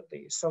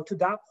appropriately. So to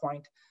that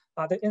point,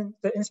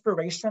 the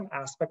inspiration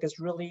aspect is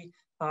really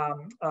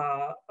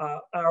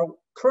our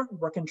current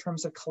work in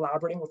terms of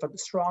collaborating with a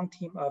strong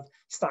team of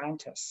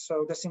scientists.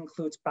 So this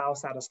includes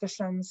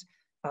biostatisticians,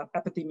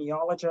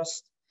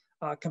 epidemiologists,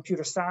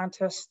 computer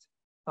scientists,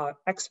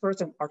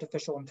 experts in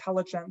artificial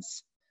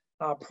intelligence,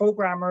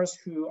 programmers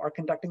who are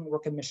conducting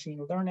work in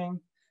machine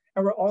learning.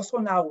 And we're also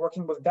now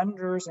working with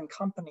vendors and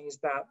companies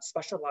that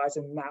specialize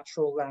in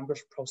natural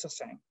language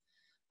processing.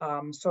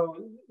 So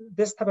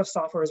this type of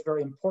software is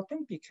very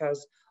important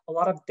because a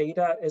lot of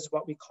data is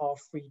what we call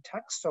free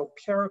text. So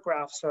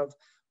paragraphs of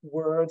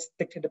words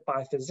dictated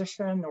by a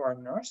physician or a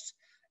nurse.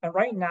 And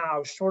right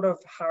now, short of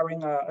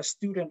hiring a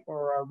student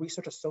or a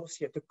research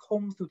associate to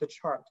comb through the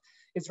chart,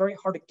 it's very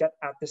hard to get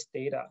at this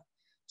data.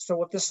 So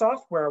with the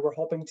software, we're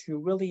hoping to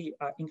really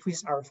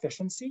increase our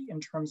efficiency in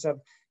terms of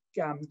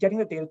getting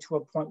the data to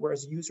a point where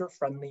it's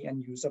user-friendly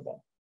and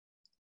usable.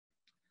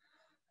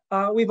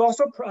 We've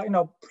also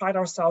pride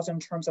ourselves in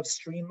terms of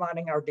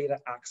streamlining our data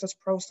access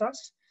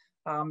process.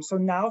 So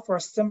now for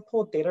a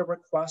simple data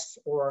request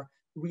or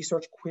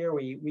research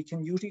query, we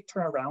can usually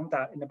turn around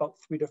that in about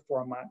 3 to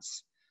 4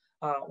 months.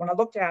 When I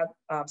look at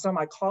some of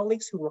my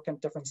colleagues who work in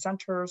different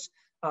centers,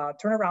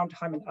 turnaround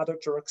time in other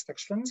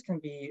jurisdictions can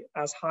be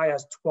as high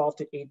as 12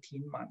 to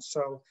 18 months.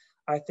 So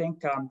I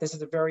think this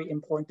is a very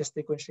important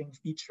distinguishing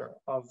feature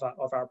of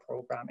our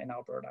program in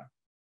Alberta.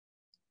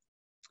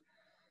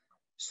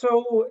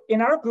 So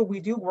in our group, we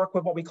do work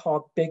with what we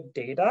call big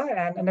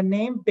data, and the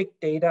name big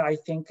data, I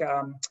think,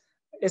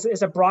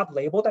 is a broad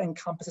label that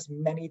encompasses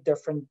many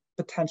different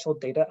potential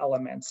data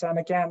elements. And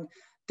again,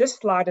 this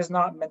slide is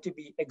not meant to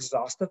be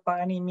exhaustive by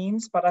any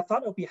means, but I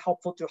thought it would be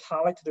helpful to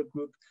highlight to the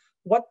group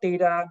what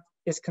data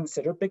is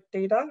considered big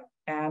data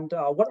and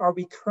what are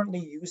we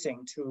currently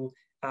using to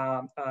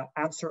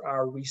answer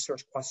our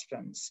research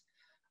questions.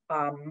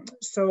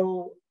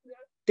 So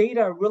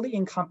data really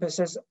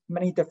encompasses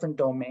many different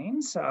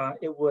domains.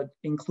 It would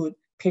include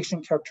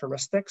patient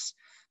characteristics,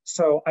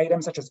 so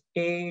items such as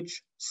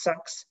age,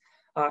 sex,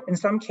 in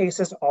some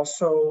cases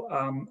also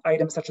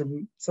items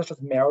such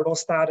as marital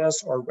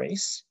status or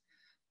race.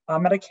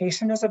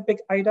 Medication is a big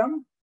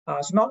item.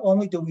 So not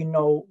only do we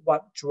know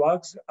what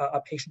drugs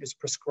a patient is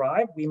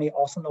prescribed, we may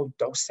also know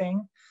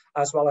dosing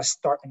as well as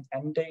start and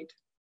end date.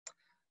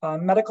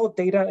 Medical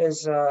data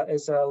is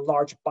a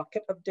large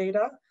bucket of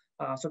data.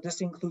 So this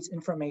includes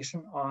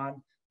information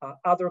on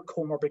other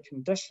comorbid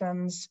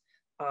conditions,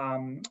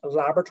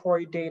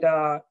 laboratory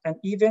data, and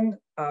even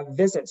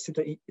visits to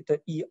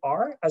the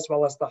ER as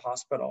well as the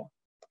hospital.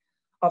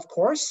 Of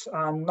course,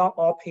 not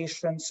all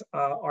patients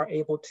are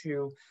able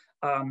to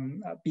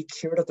be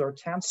cured of their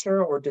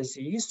cancer or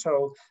disease.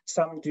 So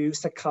some do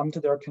succumb to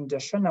their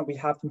condition, and we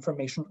have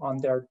information on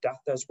their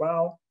death as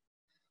well.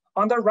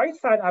 On the right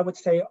side, I would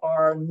say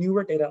are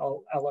newer data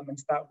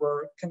elements that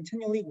we're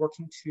continually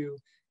working to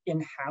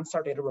enhance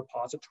our data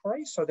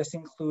repository. So this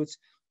includes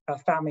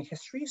family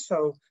history.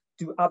 So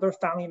do other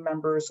family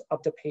members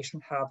of the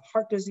patient have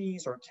heart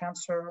disease or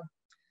cancer?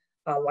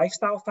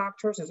 Lifestyle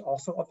factors is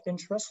also of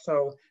interest.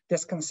 So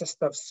this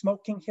consists of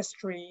smoking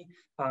history,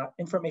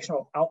 information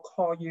about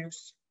alcohol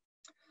use.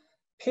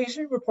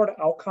 Patient-reported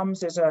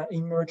outcomes is an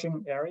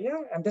emerging area,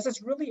 and this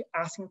is really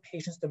asking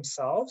patients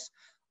themselves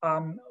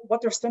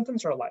what their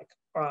symptoms are like,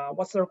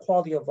 what's their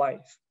quality of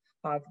life.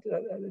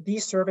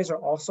 These surveys are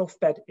also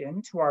fed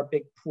into our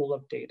big pool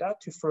of data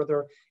to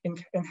further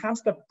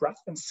enhance the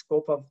breadth and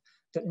scope of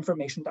the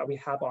information that we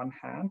have on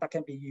hand that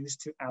can be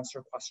used to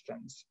answer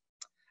questions.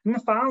 And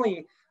then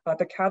finally,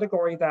 the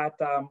category that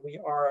we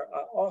are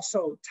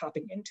also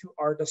tapping into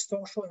are the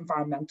social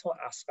environmental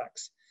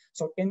aspects.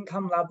 So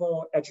income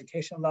level,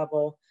 education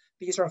level,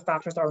 these are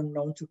factors that are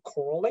known to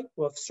correlate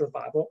with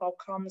survival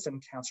outcomes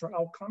and cancer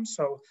outcomes.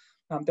 So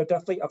they're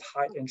definitely of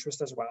high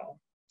interest as well.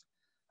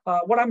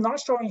 What I'm not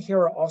showing here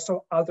are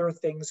also other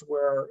things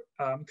we're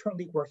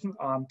currently working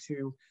on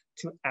to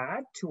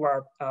add to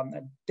our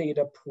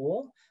data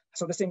pool.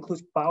 So this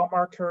includes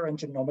biomarker and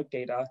genomic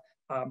data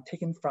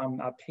taken from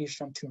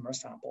patient tumor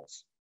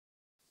samples.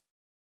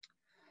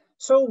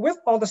 So with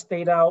all this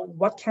data,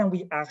 what can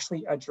we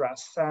actually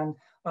address? And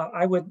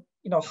I would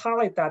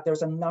highlight that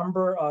there's a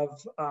number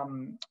of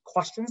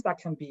questions that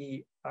can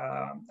be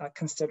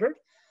considered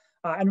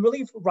and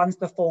really runs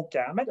the full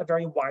gamut, a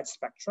very wide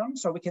spectrum.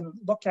 So we can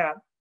look at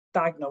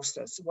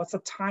diagnosis. What's the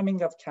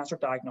timing of cancer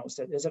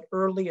diagnosis? Is it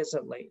early? Is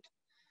it late?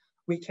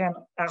 We can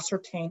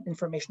ascertain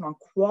information on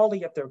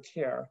quality of their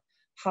care.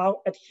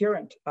 How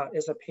adherent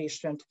is a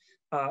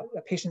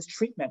patient's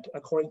treatment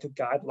according to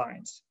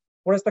guidelines?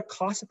 What is the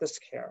cost of this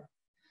care?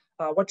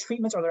 What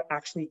treatments are they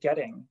actually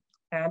getting?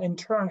 And in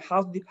turn,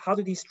 how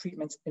do these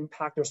treatments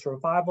impact their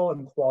survival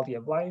and quality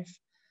of life?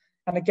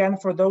 And again,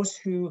 for those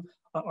who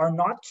are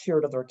not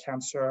cured of their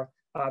cancer,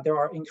 there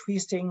are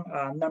increasing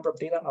number of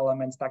data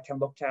elements that can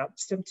look at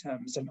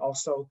symptoms and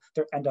also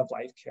their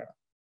end-of-life care.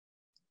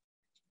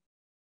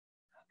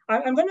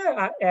 I'm going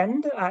to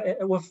end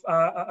with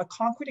a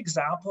concrete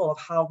example of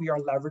how we are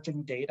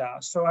leveraging data.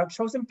 So I've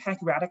chosen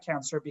pancreatic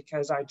cancer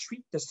because I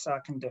treat this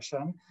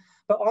condition,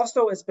 but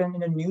also it's been in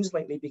the news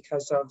lately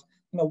because of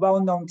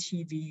well-known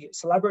TV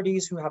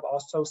celebrities who have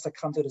also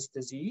succumbed to this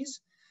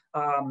disease.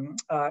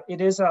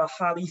 It is a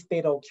highly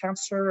fatal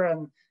cancer,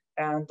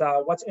 and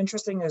what's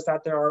interesting is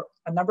that there are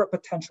a number of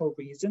potential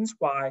reasons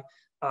why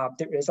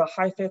there is a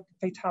high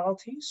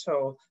fatality.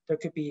 So there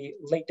could be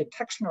late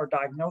detection or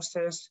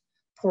diagnosis,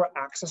 poor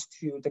access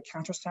to the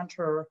cancer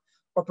center,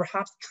 or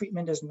perhaps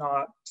treatment is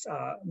not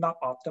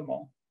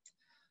optimal.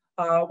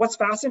 What's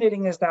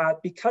fascinating is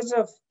that because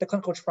of the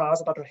clinical trials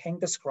that Dr. Heng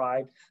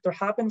described, there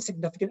have been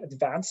significant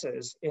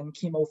advances in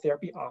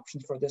chemotherapy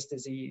options for this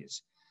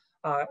disease.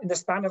 In the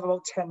span of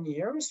about 10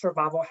 years,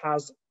 survival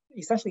has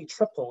essentially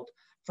tripled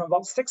from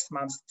about 6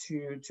 months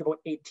to about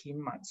 18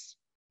 months.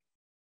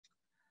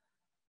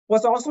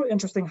 What's also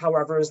interesting,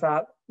 however, is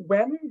that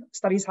when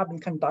studies have been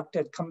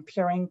conducted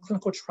comparing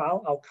clinical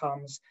trial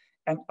outcomes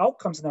and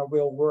outcomes in the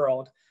real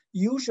world,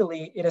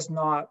 usually it is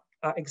not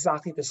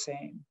exactly the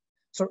same.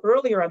 So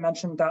earlier I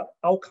mentioned that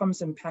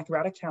outcomes in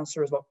pancreatic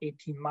cancer is about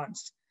 18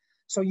 months.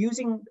 So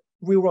using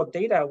real world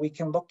data, we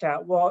can look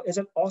at, well, is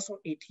it also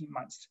 18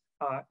 months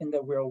in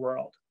the real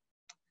world?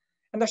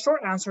 And the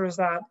short answer is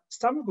that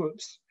some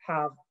groups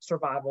have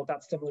survival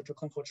that's similar to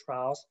clinical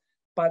trials,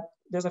 but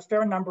there's a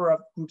fair number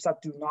of groups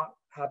that do not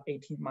have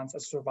 18 months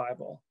as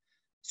survival.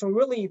 So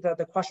really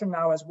the question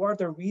now is, what are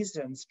the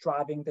reasons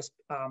driving this,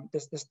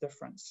 this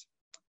difference?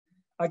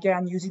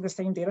 Again, using the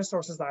same data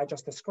sources that I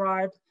just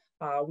described,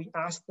 we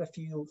asked a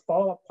few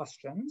follow-up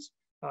questions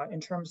in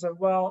terms of,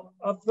 well,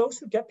 of those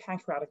who get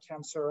pancreatic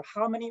cancer,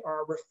 how many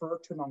are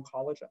referred to an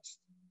oncologist?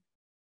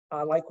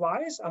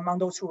 Likewise, among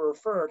those who are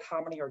referred,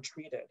 how many are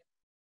treated?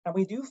 And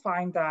we do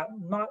find that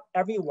not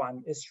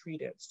everyone is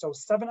treated. So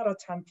 7 out of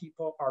 10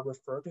 people are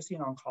referred to see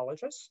an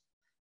oncologist.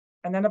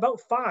 And then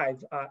about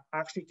 5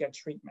 actually get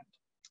treatment.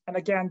 And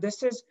again,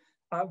 this is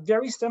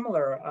very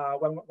similar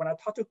when I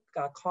talk to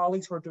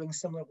colleagues who are doing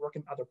similar work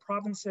in other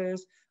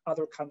provinces,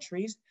 other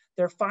countries,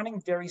 they're finding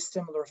very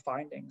similar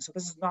findings. So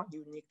this is not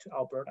unique to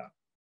Alberta.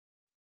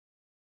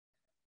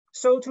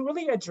 So to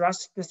really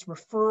address this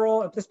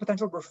referral, this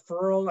potential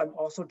referral and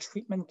also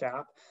treatment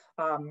gap,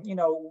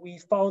 we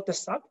followed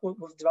this up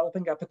with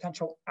developing a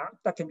potential app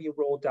that can be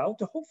rolled out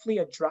to hopefully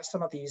address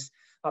some of these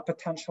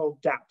potential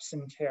gaps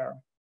in care.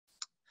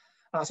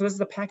 So this is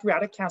the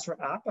pancreatic cancer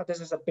app.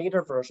 This is a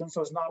beta version,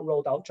 so it's not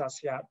rolled out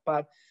just yet.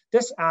 But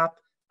this app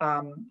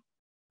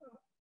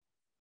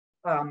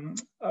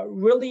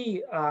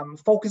really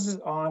focuses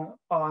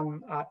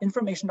on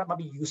information that might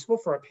be useful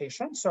for a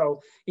patient.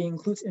 So it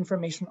includes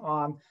information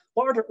on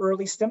what are the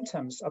early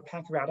symptoms of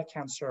pancreatic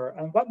cancer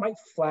and what might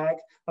flag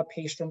a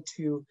patient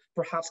to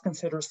perhaps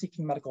consider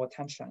seeking medical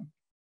attention.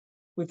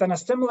 We've done a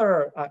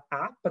similar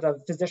app, but a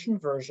physician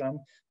version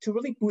to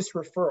really boost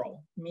referral,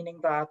 meaning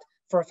that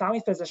for a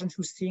family physician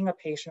who's seeing a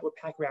patient with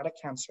pancreatic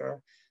cancer,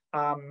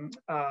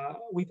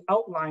 we've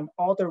outlined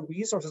all the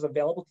resources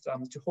available to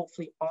them to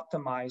hopefully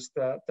optimize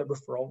the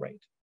referral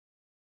rate.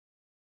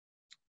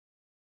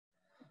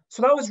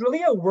 So that was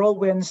really a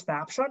whirlwind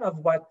snapshot of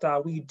what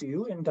we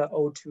do in the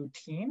O2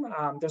 team.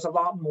 There's a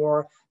lot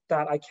more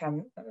that I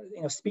can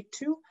speak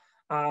to,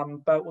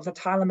 but with the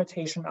time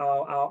limitation,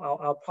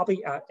 I'll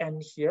probably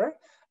end here.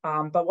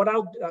 But what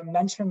I'll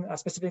mention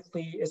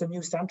specifically is a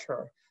new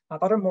center.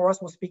 Dr. Morris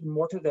will speak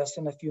more to this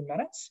in a few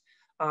minutes.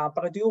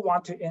 But I do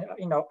want to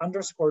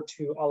underscore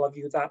to all of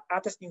you that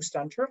at this new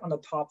center on the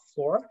top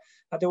floor,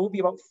 there will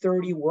be about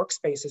 30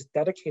 workspaces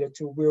dedicated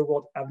to real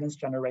world evidence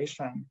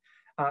generation.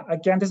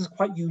 Again, this is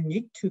quite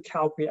unique to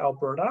Calgary,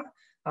 Alberta,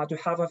 to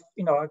have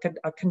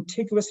a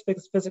contiguous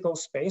physical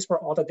space where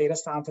all the data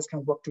scientists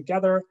can work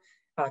together,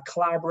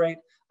 collaborate.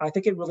 I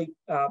think it really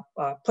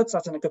puts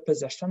us in a good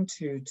position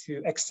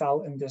to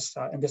excel in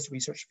this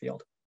research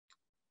field.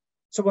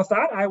 So with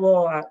that, I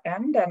will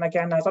end. And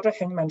again, as Dr.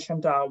 Hing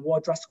mentioned, we'll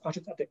address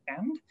questions at the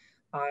end.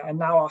 And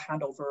now I'll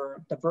hand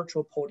over the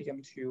virtual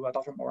podium to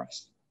Dr.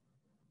 Morris.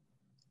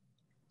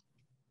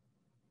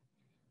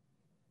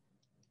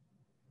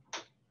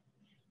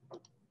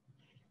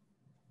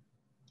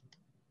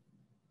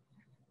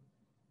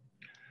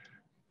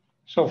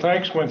 So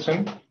thanks,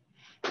 Winston.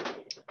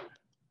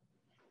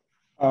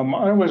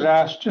 I was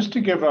asked just to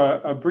give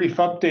a brief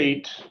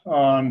update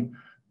on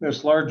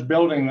this large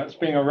building that's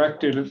being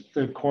erected at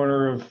the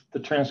corner of the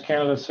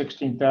Trans-Canada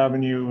 16th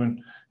Avenue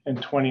and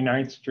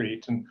 29th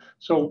Street. And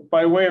so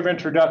by way of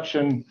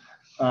introduction,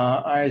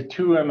 I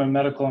too am a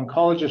medical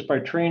oncologist by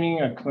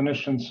training, a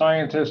clinician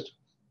scientist,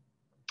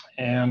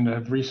 and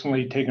have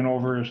recently taken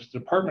over as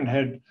department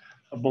head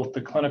of both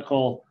the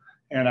clinical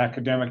and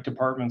academic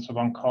departments of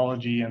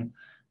oncology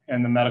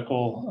and the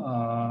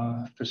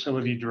medical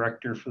facility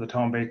director for the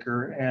Tom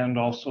Baker and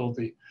also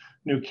the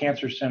new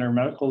Cancer Center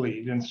medical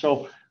lead. And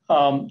so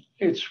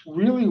it's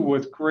really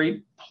with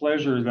great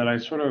pleasure that I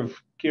sort of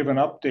give an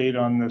update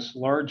on this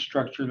large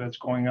structure that's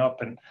going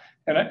up. And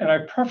I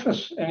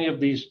preface any of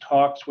these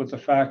talks with the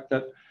fact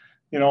that,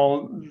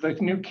 the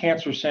new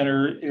Cancer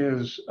Center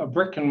is a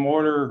brick and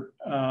mortar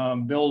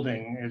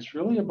building. It's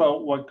really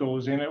about what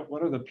goes in it.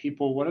 What are the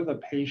people, what are the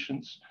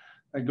patients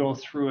that go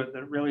through it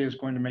that really is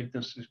going to make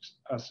this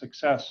a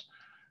success.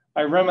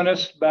 I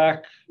reminisced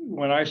back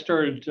when I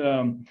started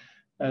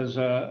as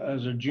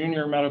a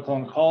junior medical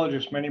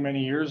oncologist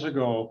many years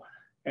ago,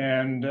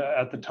 and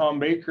at the Tom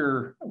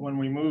Baker, when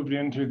we moved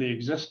into the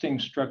existing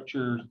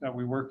structure that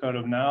we work out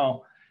of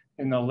now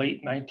in the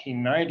late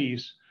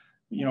 1990s,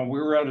 we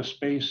were out of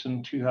space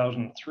in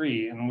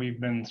 2003, and we've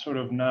been sort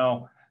of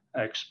now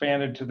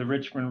expanded to the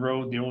Richmond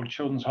Road, the old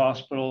Children's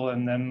Hospital,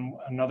 and then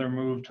another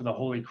move to the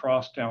Holy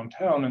Cross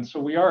downtown. And so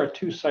we are a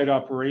 2-site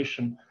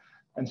operation,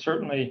 and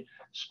certainly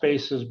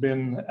space has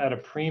been at a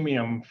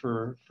premium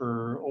for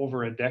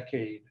over a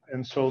decade.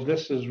 And so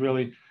this is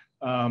really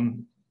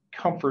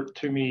comfort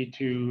to me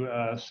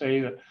to say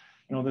that,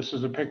 this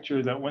is a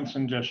picture that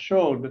Winston just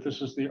showed, but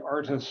this is the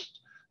artist's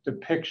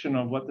depiction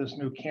of what this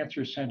new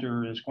cancer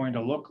center is going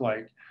to look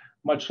like.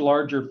 Much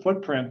larger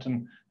footprint,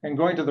 and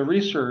going to the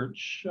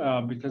research,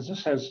 because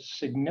this has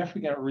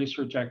significant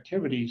research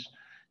activities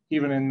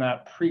even in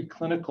that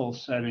preclinical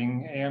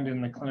setting and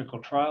in the clinical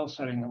trial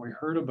setting that we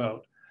heard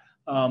about.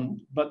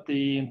 But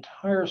the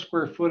entire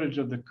square footage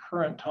of the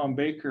current Tom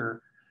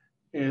Baker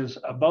is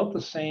about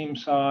the same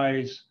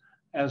size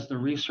as the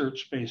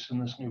research space in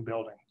this new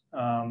building.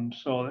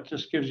 So it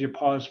just gives you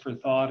pause for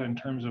thought in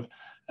terms of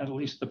at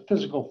least the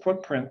physical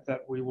footprint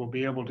that we will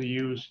be able to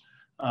use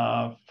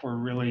for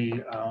really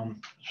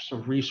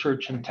sort of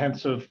research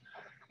intensive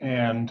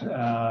and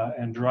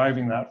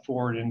driving that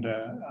forward into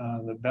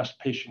the best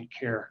patient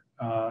care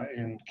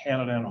in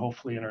Canada and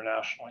hopefully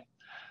internationally.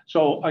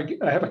 So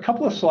I have a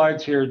couple of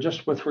slides here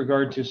just with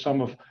regard to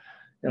some of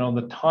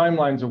the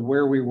timelines of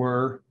where we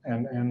were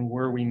and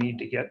where we need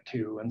to get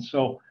to. And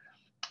so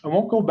I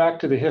won't go back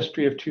to the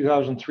history of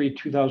 2003,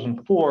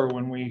 2004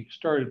 when we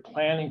started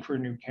planning for a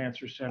new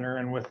cancer center,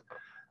 and with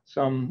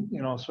some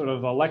sort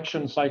of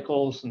election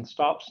cycles and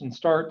stops and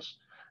starts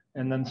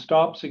and then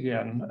stops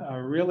again.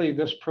 Really,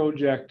 this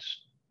project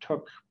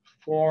took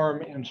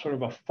form in sort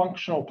of a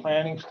functional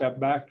planning step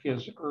back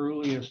as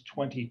early as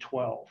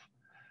 2012.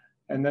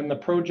 And then the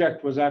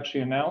project was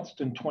actually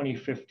announced in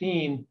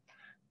 2015.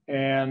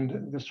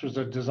 And this was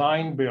a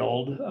design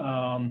build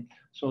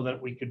so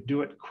that we could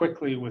do it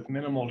quickly with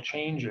minimal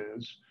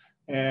changes.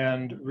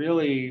 And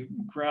really,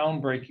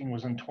 groundbreaking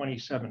was in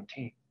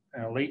 2017,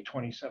 late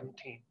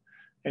 2017.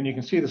 And you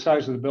can see the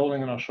size of the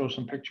building, and I'll show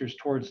some pictures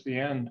towards the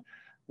end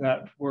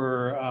that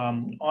were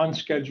on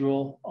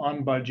schedule,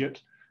 on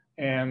budget,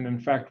 and in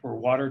fact, we're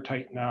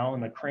watertight now,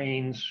 and the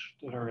cranes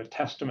that are a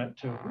testament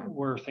to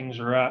where things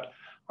are at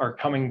are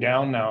coming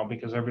down now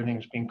because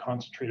everything's being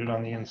concentrated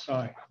on the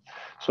inside.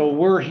 So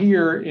we're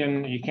here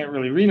in, you can't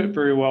really read it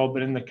very well,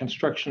 but in the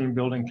construction and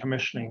building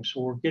commissioning.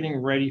 So we're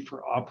getting ready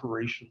for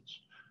operations.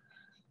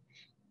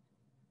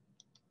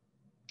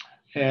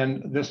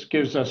 And this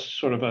gives us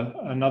sort of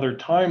another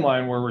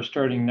timeline where we're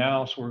starting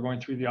now. So we're going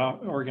through the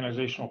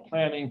organizational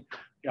planning,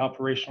 the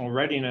operational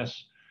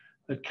readiness,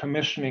 the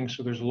commissioning.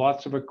 So there's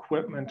lots of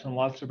equipment and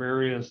lots of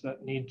areas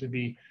that need to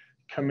be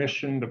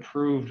commissioned,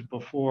 approved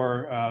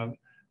before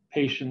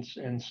patients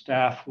and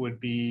staff would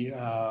be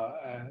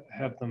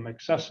have them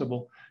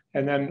accessible.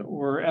 And then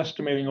we're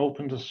estimating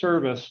open to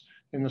service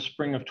in the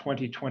spring of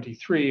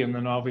 2023. And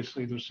then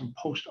obviously there's some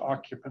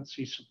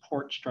post-occupancy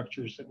support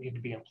structures that need to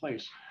be in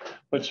place.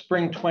 But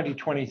spring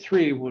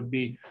 2023 would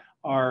be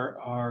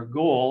our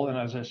goal. And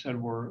as I said,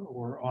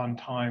 we're on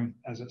time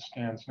as it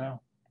stands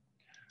now.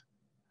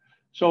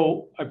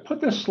 So I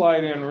put this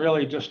slide in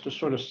really just to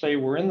sort of say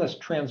we're in this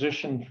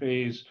transition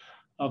phase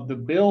of the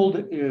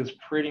build is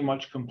pretty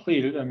much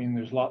completed. I mean,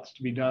 there's lots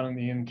to be done in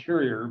the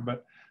interior,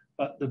 but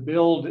the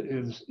build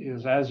is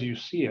as you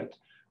see it.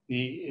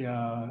 The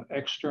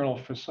external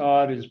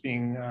facade is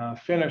being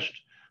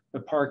finished.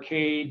 The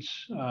parkades,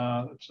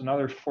 it's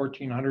another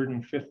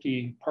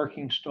 1,450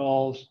 parking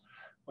stalls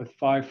with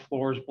 5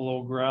 floors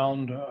below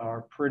ground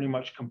are pretty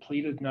much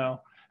completed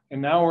now.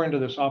 And now we're into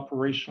this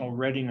operational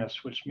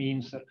readiness, which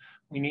means that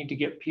we need to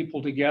get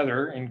people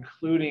together,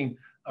 including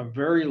a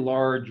very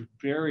large,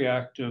 very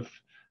active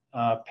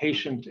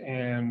patient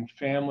and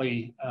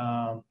family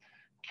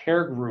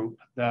care group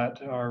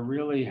that are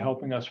really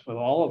helping us with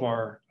all of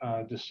our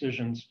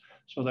decisions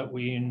so that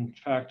we in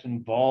fact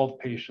involve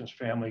patients,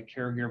 family,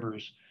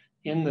 caregivers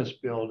in this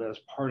build as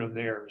part of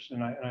theirs.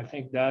 And I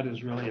think that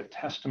is really a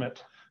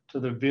testament to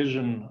the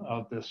vision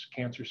of this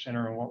cancer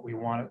center and what we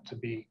want it to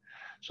be.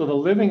 So the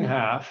living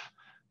half,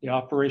 the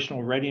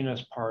operational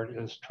readiness part,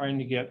 is trying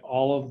to get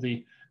all of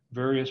the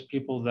various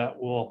people that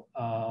will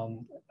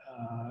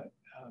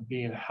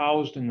be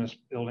housed in this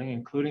building,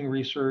 including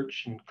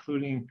research,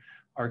 including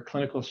our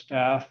clinical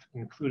staff,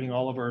 including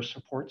all of our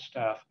support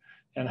staff.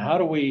 And how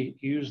do we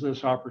use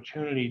this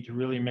opportunity to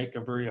really make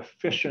a very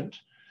efficient,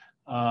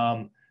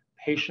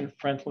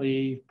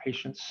 patient-friendly,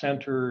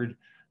 patient-centered,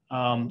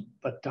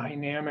 but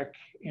dynamic,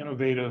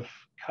 innovative,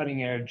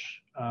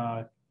 cutting-edge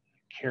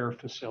care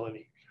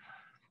facility?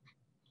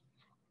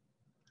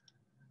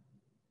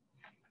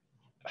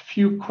 A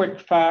few quick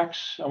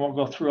facts. I won't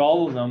go through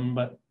all of them,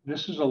 but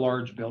this is a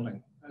large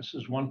building. This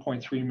is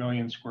 1.3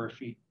 million square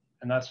feet,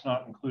 and that's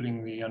not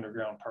including the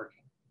underground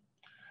parking.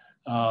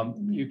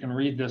 You can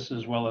read this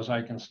as well as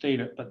I can state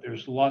it, but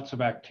there's lots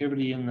of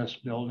activity in this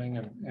building.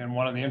 And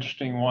one of the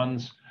interesting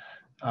ones,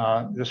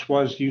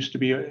 this used to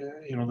be,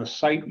 the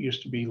site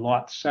used to be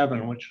lot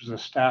 7, which was a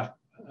staff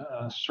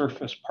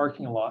surface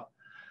parking lot.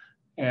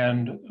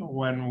 And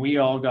when we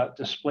all got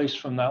displaced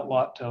from that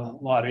lot to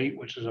lot 8,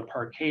 which is a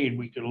parkade,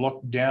 we could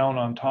look down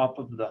on top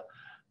of the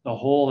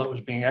hole that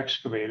was being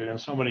excavated. And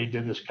somebody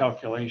did this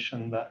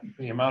calculation that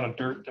the amount of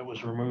dirt that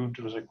was removed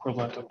was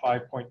equivalent to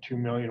 5.2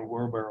 million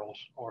wheelbarrows,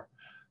 or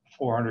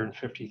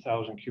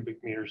 450,000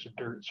 cubic meters of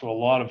dirt. So a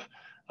lot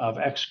of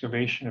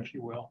excavation, if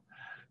you will.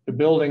 The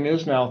building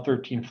is now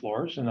 13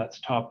 floors, and that's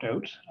topped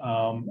out.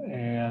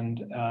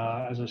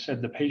 As I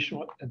said, the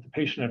patient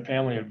and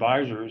family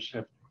advisors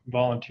have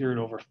volunteered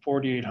over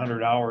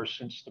 4,800 hours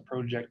since the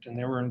project, and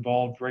they were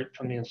involved right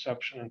from the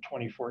inception in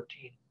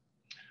 2014.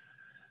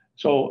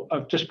 So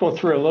I'll just go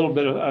through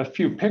a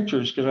few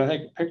pictures, because I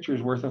think a picture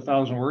is worth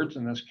 1,000 words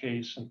in this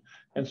case.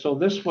 And so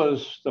this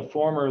was the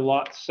former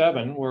Lot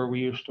 7 where we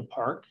used to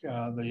park.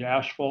 The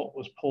asphalt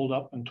was pulled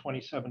up in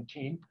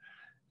 2017.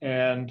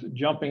 And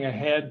jumping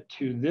ahead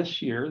to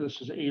this year,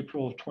 this is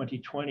April of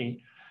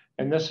 2020.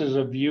 And this is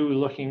a view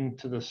looking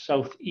to the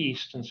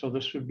southeast. And so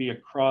this would be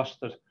across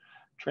the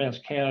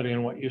Trans-Canada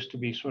in what used to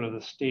be sort of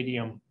the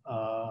stadium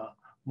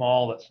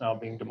mall that's now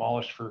being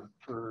demolished for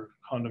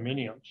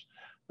condominiums.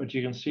 But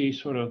you can see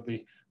sort of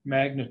the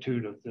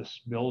magnitude of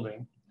this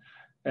building.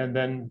 And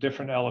then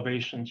different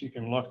elevations you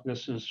can look.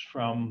 This is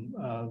from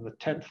the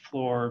 10th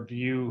floor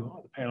view,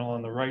 the panel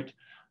on the right,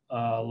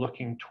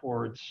 looking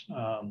towards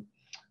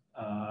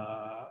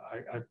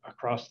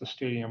across the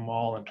stadium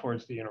mall and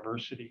towards the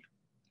university.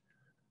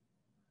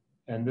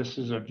 And this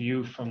is a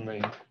view from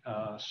the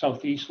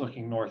southeast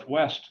looking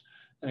northwest.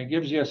 And it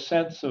gives you a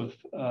sense of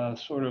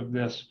sort of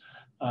this,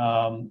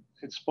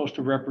 it's supposed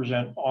to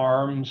represent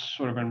arms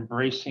sort of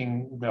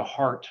embracing the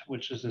heart,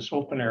 which is this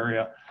open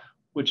area,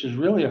 which is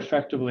really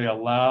effectively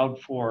allowed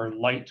for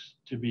light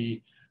to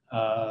be,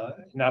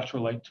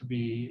 natural light to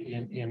be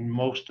in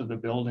most of the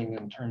building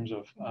in terms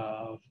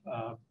of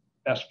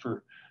best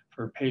for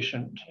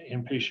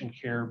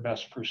inpatient care,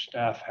 best for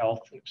staff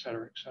health, et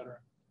cetera, et cetera.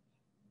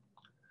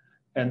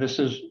 And this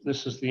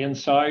is the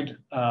inside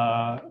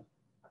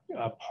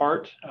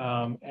part,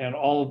 and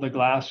all of the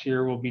glass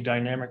here will be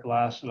dynamic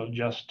glass. It'll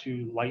adjust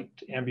to light,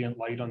 ambient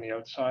light on the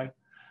outside.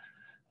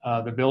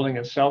 The building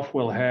itself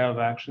will have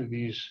actually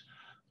these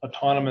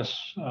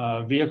autonomous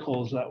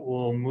vehicles that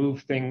will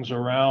move things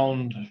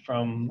around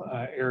from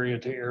area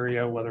to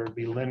area, whether it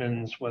be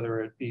linens,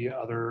 whether it be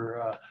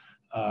other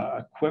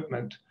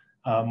equipment,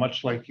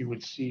 much like you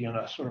would see in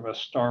a sort of a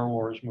Star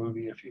Wars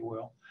movie, if you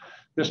will.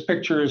 This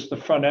picture is the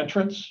front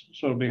entrance,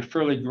 so it'll be a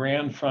fairly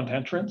grand front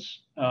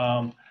entrance.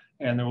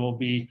 And there will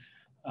be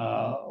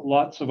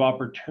lots of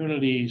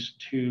opportunities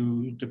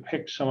to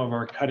depict some of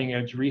our cutting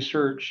edge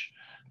research,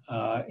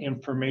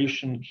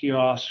 information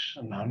kiosks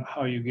and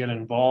how you get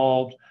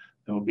involved.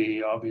 There will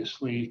be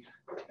obviously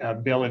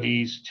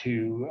abilities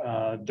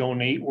to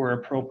donate where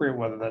appropriate,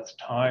 whether that's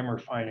time or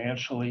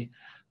financially.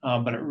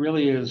 But it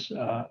really is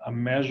a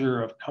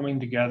measure of coming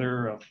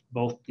together of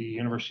both the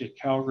University of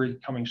Calgary,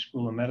 Cummings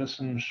School of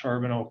Medicine,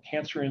 Charbonneau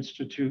Cancer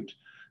Institute,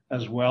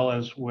 as well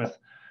as with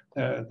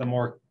the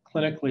more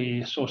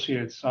clinically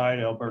associated side,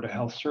 Alberta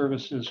Health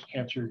Services,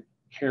 Cancer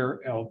Care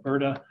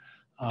Alberta,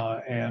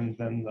 and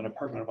then the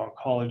Department of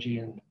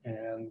Oncology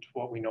and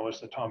what we know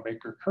as the Tom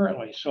Baker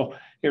currently. So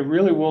it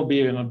really will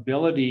be an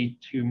ability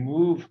to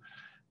move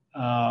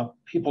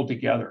people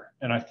together.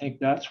 And I think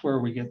that's where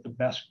we get the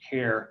best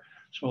care,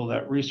 so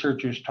that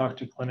researchers talk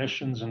to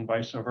clinicians and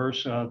vice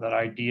versa, that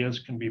ideas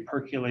can be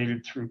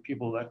percolated through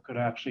people that could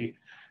actually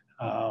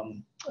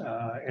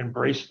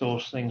embrace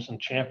those things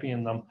and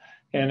champion them.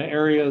 And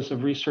areas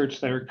of research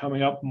that are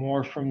coming up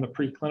more from the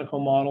preclinical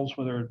models,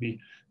 whether it be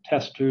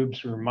test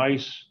tubes or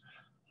mice,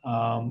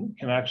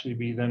 can actually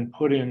be then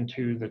put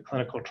into the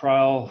clinical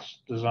trials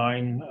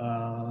design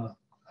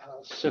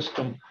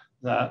system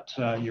that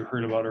you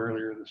heard about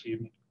earlier this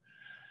evening.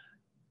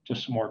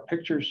 Just some more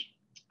pictures.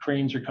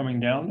 Cranes are coming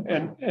down.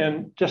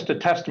 And just a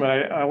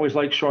testament, I always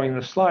like showing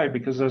this slide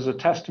because as a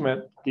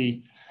testament,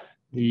 the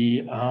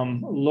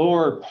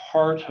lower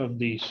part of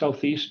the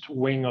southeast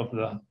wing of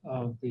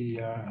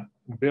the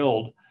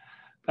build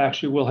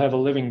actually will have a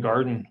living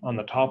garden on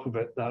the top of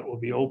it that will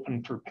be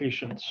open for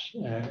patients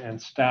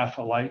and staff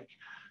alike.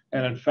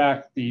 And in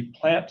fact, the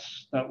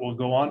plants that will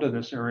go onto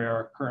this area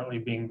are currently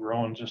being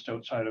grown just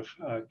outside of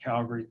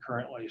Calgary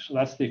currently. So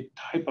that's the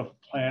type of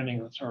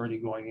planning that's already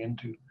going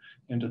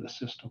into the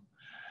system.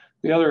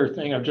 The other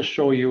thing, I'll just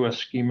show you a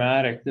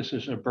schematic. This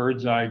is a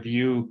bird's eye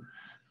view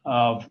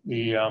of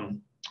the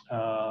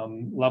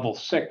level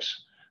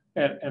 6.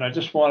 And I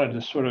just wanted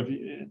to sort of,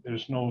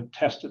 there's no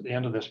test at the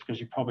end of this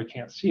because you probably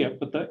can't see it,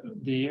 but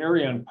the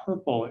area in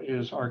purple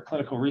is our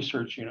clinical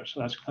research unit. So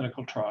that's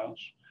clinical trials.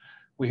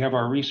 We have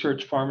our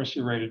research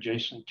pharmacy right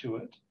adjacent to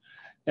it.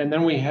 And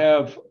then we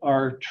have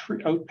our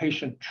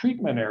outpatient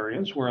treatment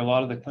areas where a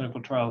lot of the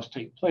clinical trials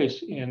take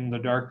place in the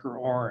darker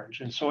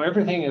orange. And so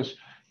everything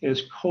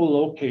is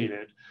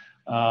co-located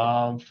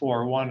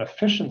for one,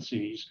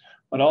 efficiencies,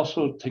 but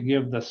also to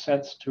give the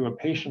sense to a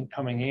patient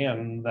coming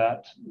in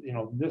that, you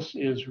know, this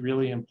is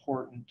really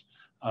important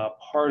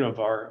part of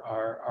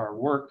our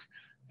work,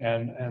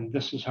 and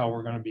this is how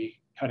we're going to be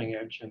cutting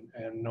edge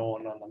and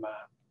known on the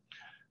map.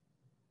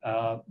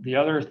 The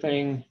other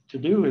thing to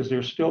do is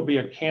there still be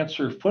a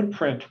cancer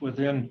footprint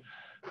within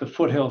the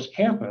Foothills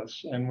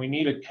campus, and we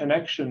need a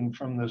connection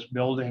from this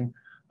building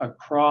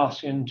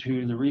across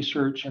into the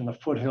research and the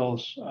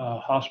Foothills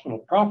Hospital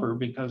proper,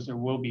 because there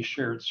will be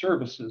shared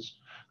services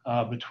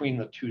between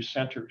the two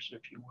centers,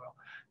 if you will.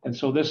 And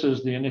so this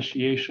is the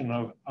initiation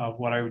of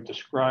what I would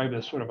describe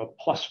as sort of a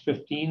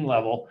 +15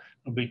 level.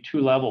 It'll be 2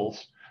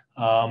 levels,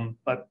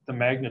 but the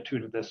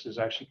magnitude of this is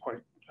actually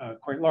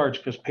quite large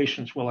because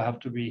patients will have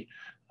to be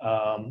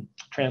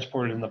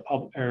transported in the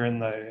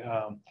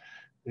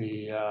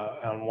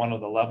on one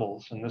of the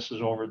levels, and this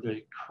is over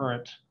the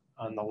current,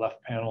 on the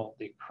left panel,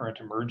 the current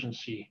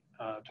emergency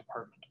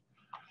department.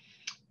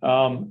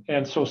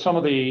 And so some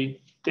of the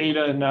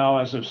data now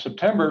as of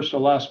September, so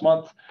last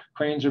month,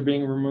 cranes are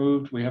being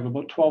removed. We have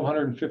about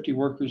 1,250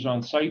 workers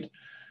on site.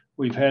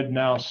 We've had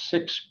now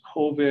 6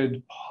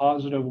 COVID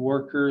positive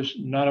workers,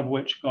 none of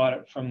which got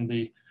it from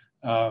the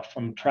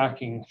from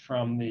tracking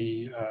from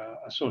the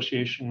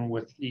association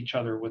with each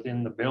other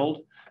within the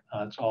build.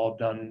 It's all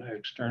done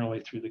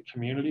externally through the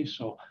community.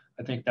 So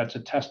I think that's a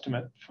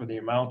testament for the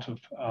amount of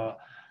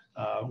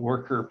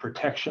worker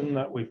protection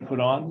that we've put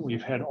on.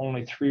 We've had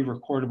only 3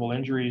 recordable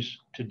injuries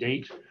to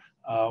date,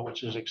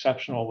 which is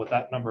exceptional with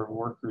that number of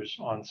workers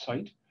on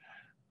site.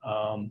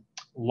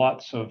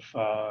 Lots of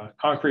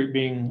concrete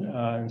being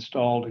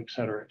installed, et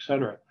cetera, et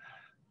cetera.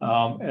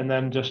 And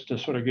then just to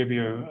sort of give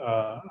you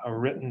a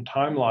written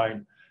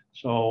timeline.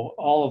 So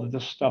all of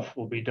this stuff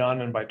will be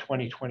done, and by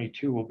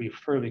 2022 will be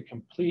fairly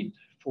complete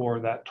for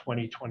that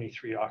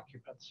 2023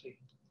 occupancy.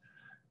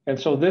 And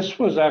so this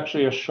was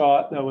actually a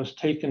shot that was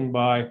taken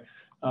by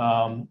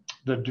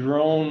the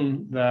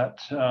drone that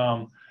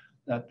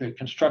that the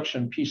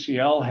construction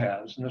PCL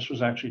has, and this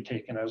was actually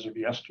taken as of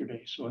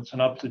yesterday. So it's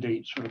an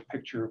up-to-date sort of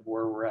picture of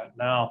where we're at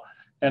now,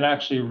 and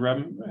actually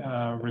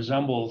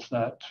resembles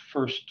that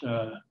first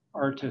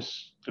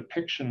artist's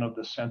depiction of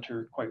the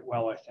center quite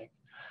well, I think.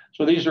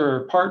 So these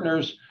are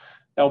partners,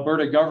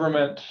 Alberta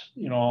government,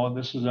 you know,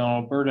 this is an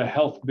Alberta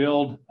health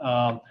build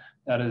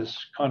that is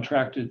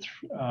contracted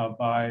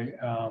by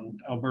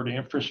Alberta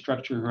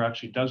Infrastructure, who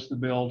actually does the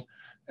build,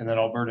 and then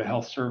Alberta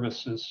Health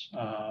Services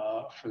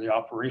for the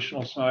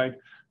operational side.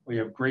 We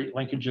have great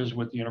linkages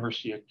with the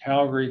University of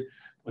Calgary,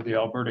 with the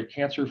Alberta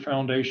Cancer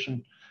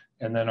Foundation,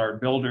 and then our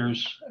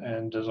builders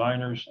and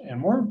designers, and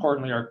more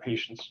importantly, our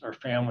patients, our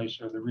families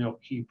are the real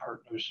key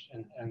partners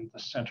and the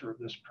center of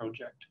this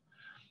project.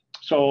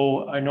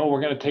 So I know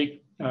we're going to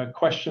take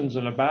questions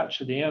in a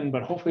batch at the end,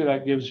 but hopefully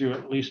that gives you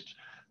at least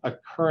a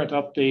current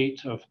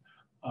update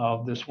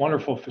of this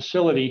wonderful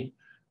facility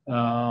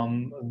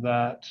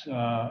that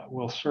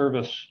will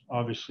service,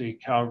 obviously,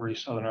 Calgary,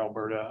 Southern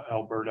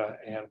Alberta,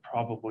 and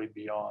probably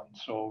beyond.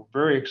 So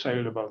very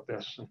excited about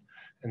this,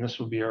 and this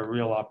will be a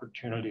real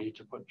opportunity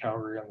to put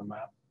Calgary on the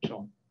map.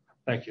 So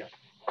thank you.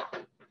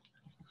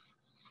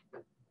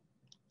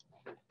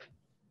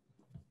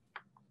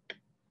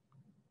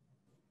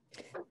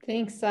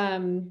 Thanks,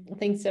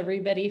 thanks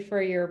everybody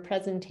for your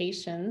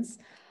presentations.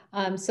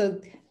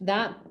 So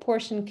that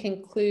portion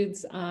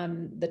concludes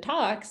the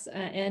talks,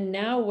 and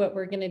now what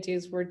we're going to do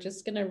is we're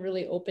just going to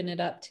really open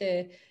it up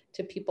to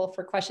people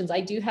for questions.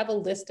 I do have a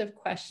list of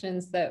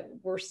questions that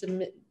were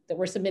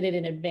submitted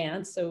in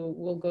advance, so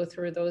we'll go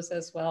through those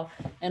as well,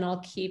 and I'll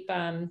keep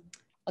an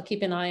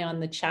eye on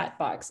the chat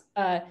box.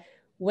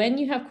 When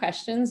you have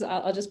questions,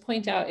 I'll just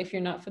point out, if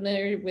you're not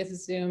familiar with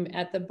Zoom,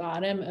 at the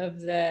bottom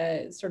of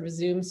the sort of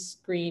Zoom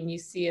screen, you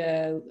see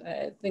a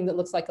thing that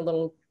looks like a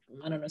little,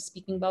 I don't know,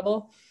 speaking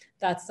bubble.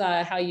 That's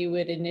how you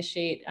would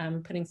initiate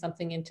putting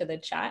something into the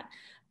chat.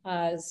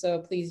 So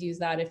please use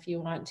that if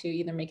you want to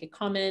either make a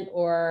comment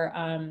or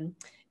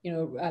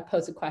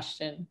pose a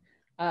question.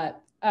 I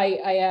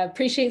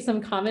appreciate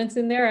some comments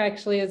in there.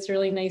 Actually, it's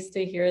really nice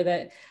to hear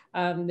that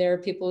there are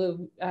people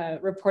who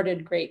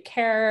reported great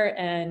care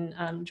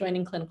and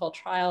joining clinical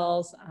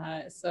trials.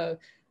 So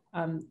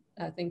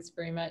thanks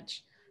very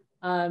much.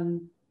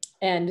 And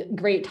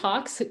great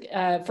talks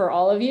for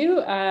all of you.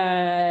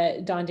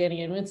 Don,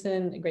 Danny, and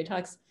Winston, great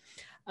talks.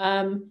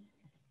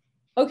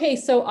 Okay,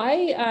 so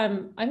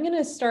I'm going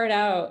to start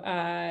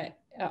out.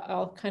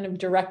 I'll kind of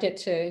direct it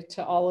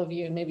to all of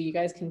you, and maybe you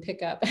guys can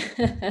pick up.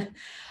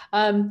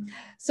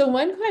 So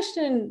one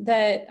question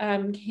that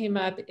came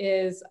up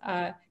is,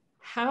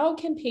 how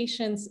can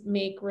patients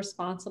make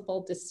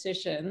responsible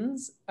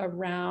decisions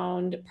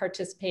around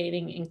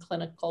participating in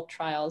clinical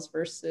trials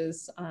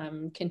versus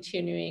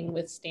continuing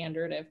with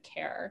standard of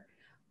care?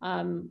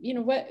 How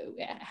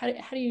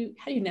do you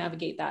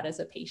navigate that as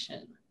a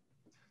patient?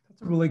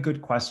 That's a really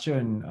good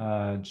question,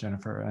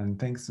 Jennifer, and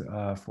thanks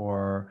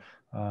for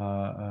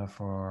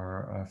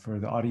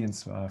the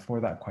audience for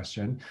that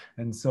question.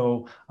 And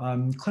so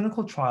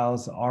clinical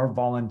trials are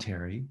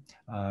voluntary.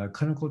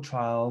 Clinical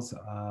trials,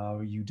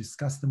 you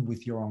discuss them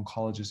with your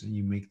oncologist and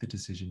you make the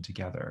decision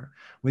together.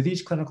 With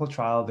each clinical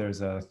trial,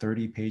 there's a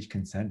 30-page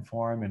consent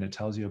form, and it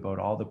tells you about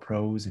all the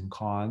pros and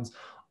cons.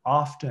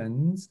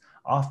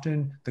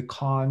 Often the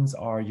cons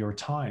are your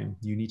time.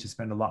 You need to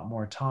spend a lot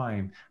more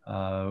time,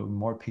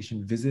 more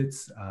patient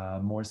visits,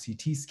 more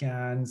CT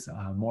scans,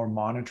 more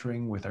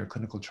monitoring with our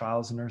clinical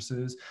trials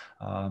nurses.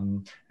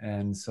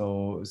 And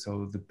so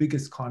the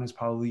biggest con is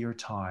probably your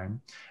time.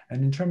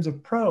 And in terms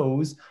of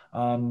pros,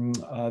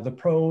 the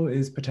pro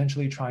is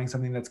potentially trying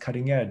something that's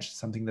cutting edge,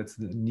 something that's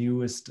the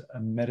newest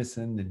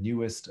medicine, the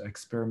newest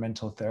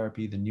experimental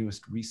therapy, the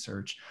newest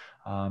research,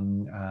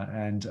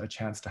 and a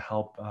chance to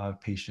help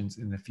patients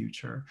in the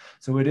future.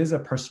 So it is a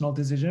personal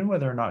decision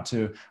whether or not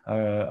to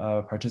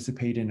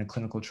participate in a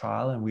clinical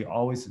trial. And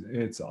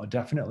it's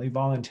definitely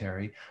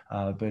voluntary,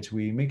 but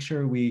we make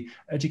sure we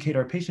educate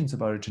our patients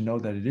about it to know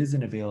that it is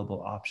an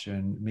available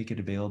option, make it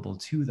available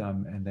to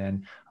them, and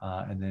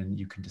then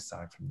you can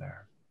decide from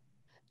there.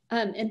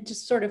 And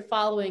just sort of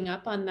following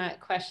up on that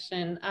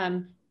question,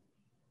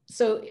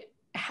 so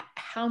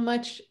how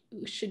much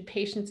should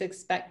patients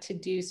expect to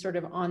do sort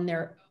of on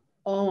their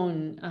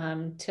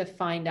own to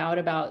find out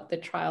about the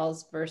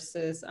trials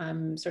versus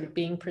sort of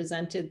being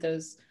presented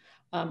those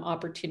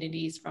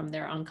opportunities from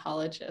their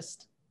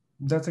oncologist?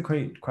 That's a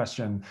great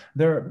question.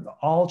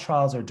 All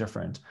trials are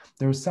different.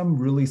 There's some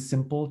really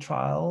simple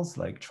trials,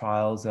 like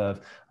trials of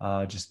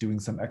just doing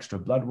some extra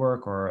blood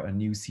work or a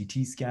new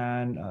CT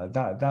scan.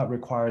 That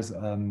requires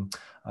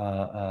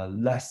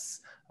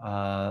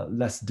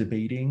less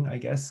debating, I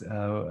guess,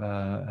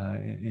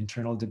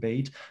 internal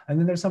debate. And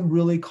then there's some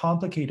really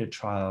complicated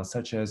trials,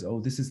 such as, oh,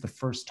 this is the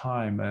first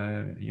time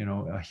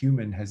a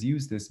human has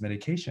used this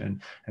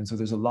medication, and so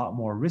there's a lot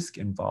more risk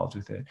involved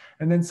with it.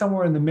 And then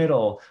somewhere in the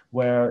middle,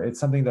 where it's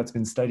something that's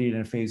been studied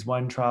in a phase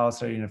 1 trial,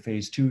 studied in a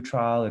phase 2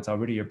 trial, it's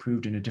already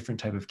approved in a different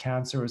type of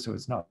cancer, so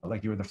it's not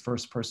like you're the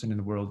first person in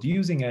the world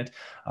using it,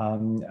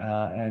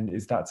 and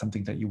is that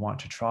something that you want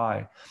to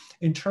try?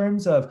 In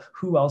terms of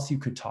who else you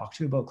could talk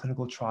to about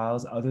clinical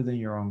trials other than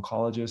your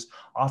oncologist,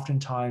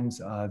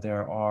 oftentimes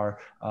there are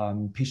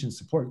patient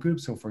support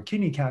groups. So for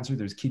kidney cancer,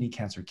 there's Kidney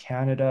Cancer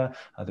Canada,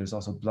 there's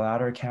also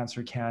Bladder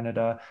Cancer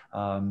Canada,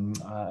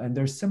 and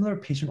there's similar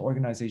patient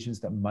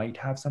organizations that might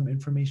have some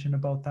information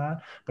about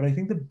that. But I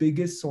think the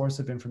biggest source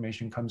of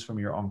information comes from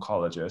your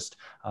oncologist,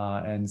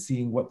 and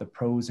seeing what the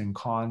pros and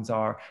cons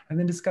are, and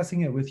then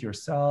discussing it with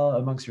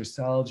amongst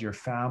yourselves, your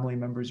family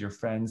members, your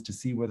friends, to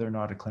see whether or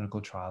not a clinical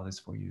trial is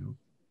for you.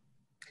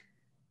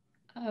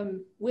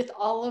 With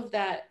all of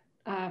that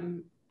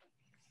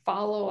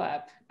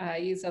follow-up,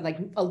 you said like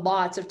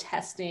lots of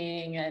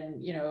testing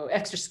and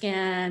extra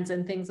scans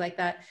and things like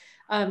that.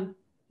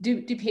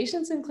 Do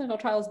patients in clinical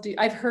trials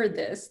I've heard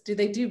this, do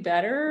they do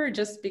better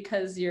just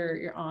because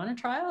you're on a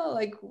trial?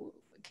 Like,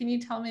 can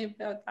you tell me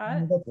about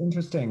that? That's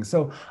interesting.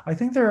 So I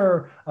think there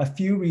are a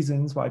few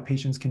reasons why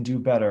patients can do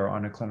better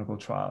on a clinical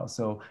trial.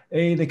 So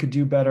they could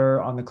do better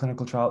on the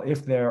clinical trial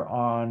if they're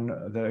on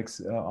the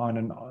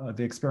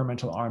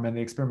experimental arm, and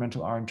the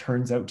experimental arm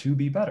turns out to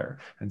be better.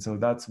 And so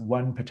that's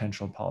one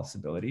potential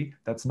possibility.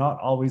 That's not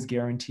always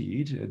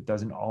guaranteed. It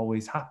doesn't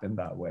always happen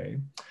that way.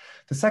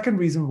 The second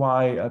reason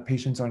why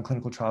patients on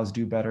clinical trials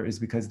do better is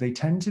because they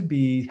tend to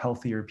be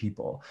healthier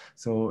people.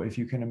 So if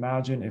you can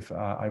imagine, if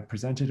I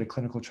presented a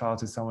clinical trial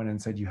to someone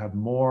and said, you have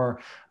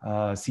more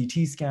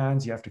CT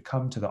scans, you have to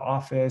come to the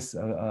office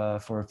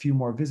for a few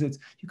more visits,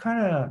 you kind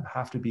of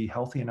have to be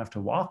healthy enough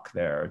to walk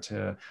there,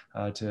 to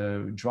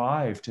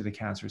drive to the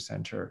cancer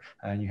center,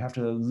 and you have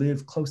to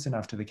live close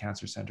enough to the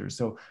cancer center.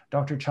 So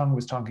Dr. Chung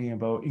was talking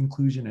about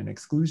inclusion and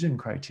exclusion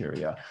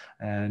criteria,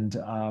 and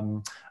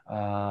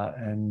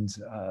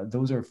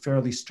those are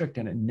fairly strict,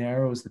 and it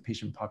narrows the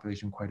patient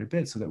population quite a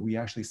bit so that we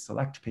actually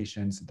select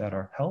patients that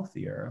are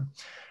healthier.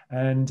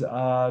 And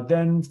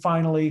then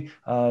finally,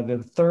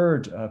 the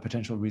third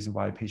potential reason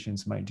why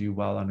patients might do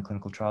well on the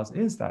clinical trials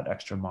is that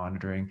extra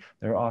monitoring.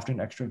 There are often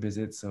extra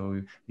visits,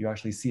 so you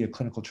actually see a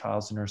clinical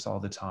trials nurse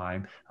all the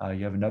time.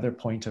 You have another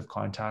point of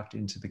contact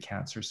into the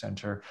cancer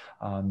center,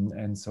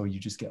 and so you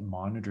just get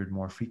monitored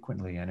more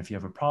frequently. And if you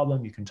have a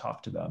problem, you can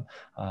talk to them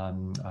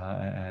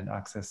and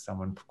access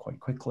someone quite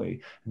quickly.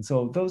 And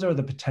so those are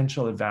the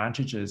potential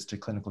advantages to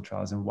clinical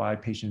trials and why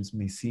patients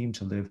may seem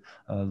to live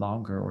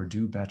longer or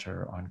do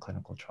better on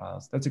clinical trials.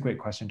 That's a great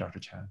question, Dr.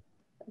 Chan.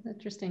 That's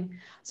interesting.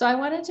 So I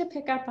wanted to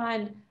pick up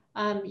on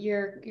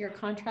your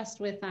contrast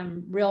with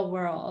real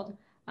world.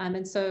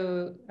 And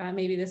so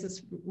maybe this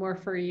is more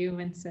for you,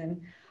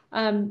 Vincent.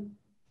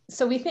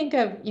 So we think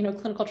of,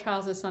 clinical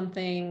trials as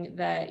something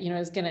that,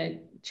 is going to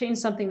change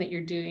something that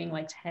you're doing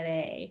like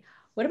today.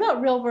 What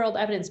about real world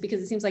evidence?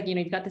 Because it seems like,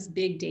 you've got this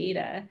big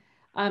data.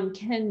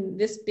 Can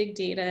this big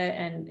data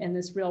and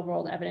this real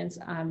world evidence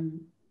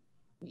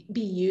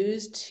be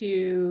used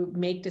to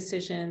make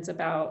decisions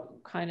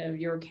about kind of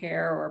your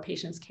care or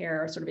patient's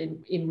care sort of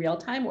in real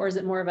time? Or is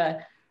it more of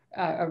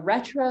a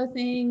retro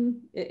thing?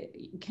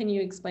 Can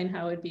you explain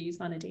how it would be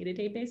used on a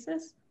day-to-day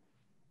basis?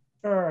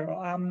 Sure.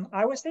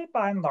 I would say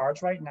by and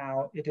large right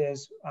now, it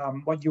is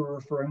what you were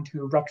referring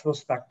to,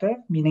 retrospective,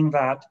 meaning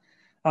that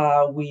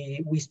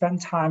we spend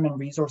time and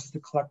resources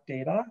to collect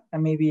data,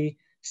 and maybe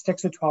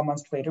 6 to 12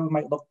 months later, we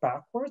might look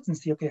backwards and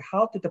see, okay,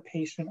 how did the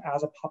patient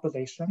as a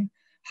population,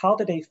 how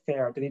did they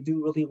fare? Did they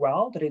do really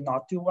well? Did they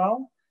not do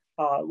well?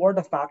 What are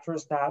the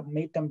factors that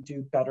made them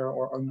do better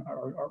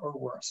or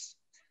worse?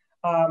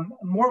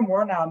 More and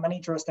more now,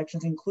 many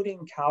jurisdictions,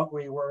 including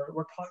Calgary,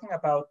 we're talking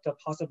about the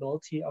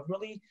possibility of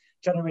really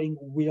generating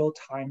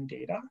real-time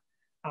data.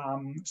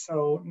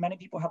 So many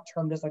people have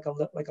termed this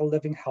like a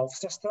living health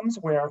systems,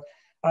 where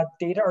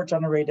data are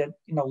generated,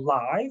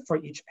 live for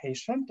each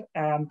patient,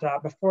 and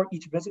before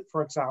each visit,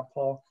 for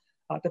example,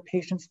 the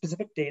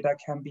patient-specific data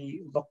can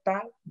be looked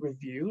at,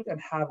 reviewed, and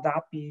have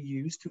that be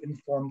used to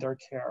inform their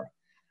care.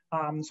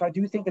 So I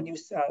do think the new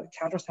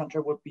Cancer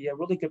Centre would be a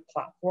really good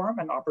platform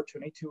and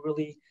opportunity to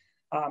really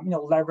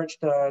leverage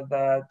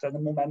the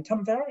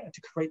momentum there and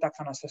to create that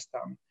kind of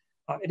system.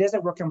 It is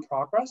a work in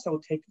progress, so it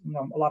will take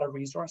a lot of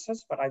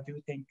resources, but I do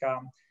think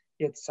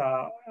it's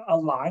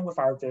aligned with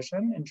our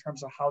vision in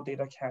terms of how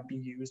data can be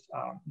used,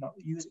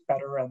 used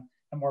better and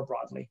more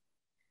broadly.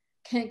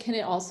 Can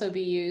it also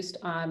be used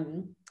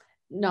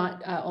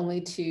not only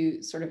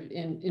to sort of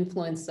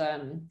influence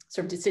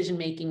sort of decision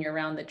making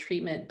around the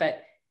treatment,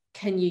 but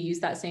can you use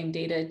that same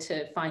data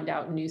to find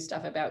out new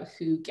stuff about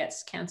who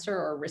gets cancer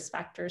or risk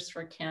factors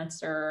for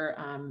cancer,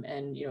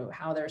 and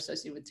how they're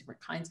associated with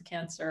different kinds of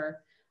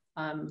cancer?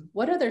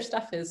 What other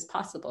stuff is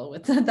possible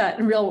with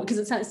that real? Because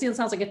it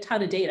sounds like a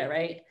ton of data,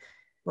 right?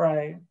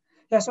 Right.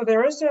 Yeah. So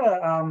there is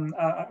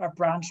a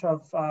branch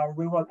of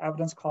real-world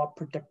evidence called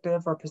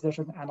predictive or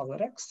precision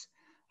analytics.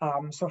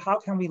 So how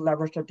can we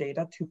leverage the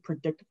data to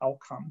predict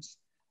outcomes,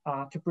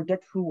 to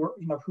predict who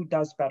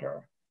does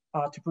better,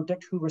 to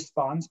predict who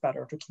responds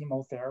better to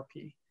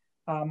chemotherapy?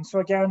 So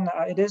again,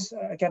 it is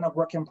a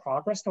work in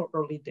progress, still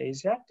early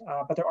days yet,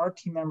 but there are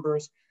team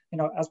members,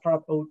 as part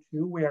of O2,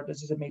 where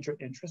this is a major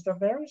interest of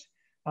theirs,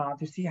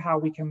 to see how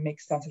we can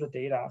make sense of the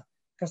data.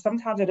 Because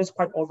sometimes it is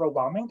quite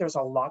overwhelming. There's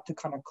a lot to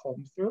kind of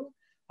comb through.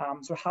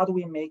 So how do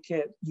we make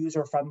it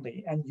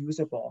user-friendly and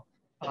usable?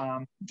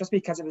 Just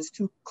because if it's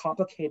too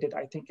complicated,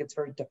 I think it's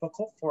very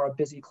difficult for a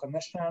busy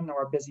clinician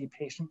or a busy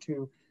patient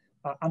to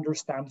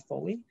understand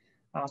fully.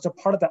 So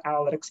part of the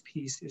analytics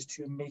piece is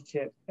to make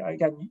it,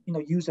 again,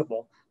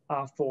 usable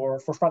for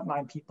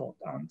frontline people.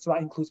 So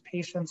that includes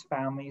patients,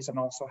 families, and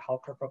also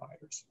healthcare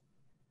providers.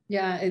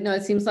 Yeah, no,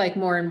 it seems like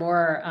more and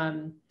more.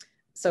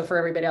 So for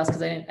everybody else,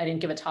 because I didn't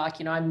give a talk,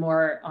 I'm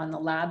more on the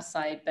lab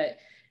side, but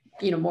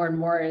more and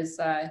more is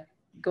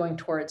going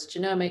towards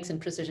genomics and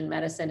precision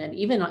medicine, and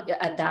even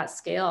at that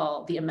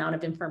scale, the amount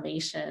of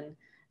information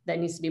that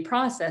needs to be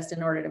processed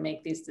in order to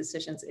make these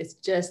decisions, it's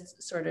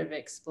just sort of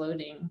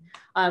exploding.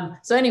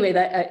 So anyway,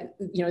 that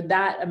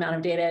that amount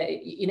of data,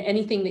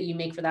 anything that you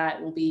make for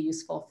that will be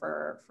useful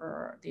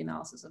for the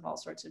analysis of all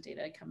sorts of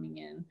data coming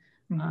in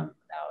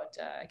about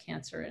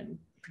cancer and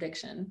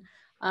prediction.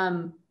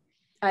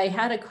 I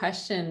had a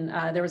question.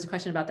 There was a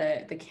question about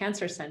the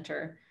Cancer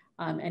Centre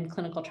and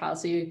clinical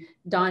trials. So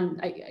Don,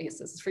 I guess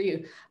this is for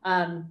you.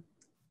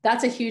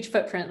 That's a huge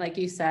footprint, like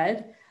you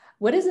said.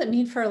 What does it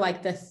mean for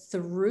like the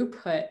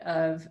throughput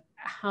of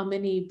how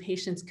many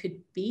patients could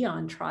be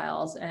on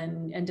trials,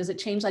 and does it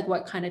change like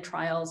what kind of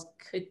trials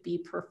could be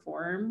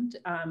performed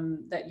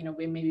that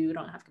maybe we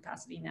don't have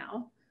capacity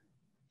now?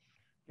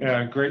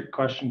 Yeah, great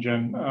question,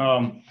 Jen.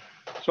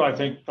 So I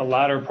think the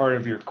latter part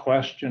of your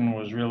question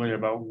was really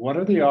about what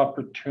are the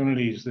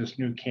opportunities this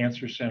new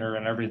cancer center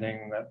and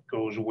everything that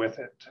goes with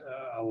it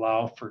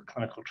allow for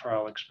clinical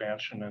trial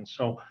expansion. And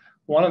so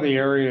one of the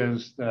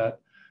areas that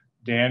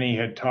Danny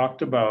had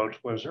talked about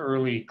was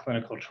early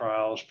clinical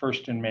trials,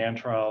 first-in-man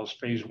trials,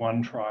 phase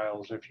 1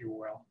 trials, if you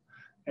will.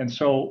 And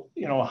so,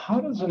 how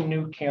does a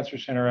new cancer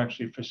center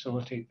actually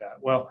facilitate that?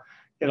 Well,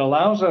 it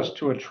allows us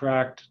to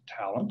attract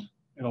talent.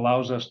 It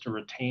allows us to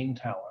retain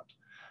talent,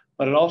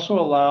 but it also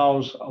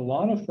allows a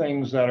lot of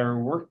things that are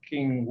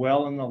working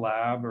well in the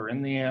lab or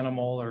in the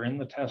animal or in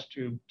the test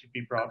tube to be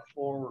brought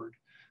forward.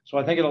 So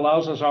I think it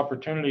allows us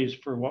opportunities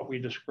for what we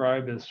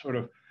describe as sort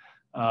of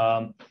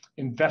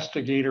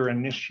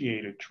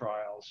investigator-initiated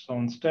trials. So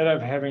instead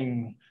of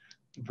having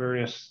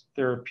various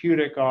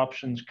therapeutic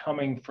options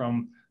coming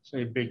from,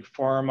 say, big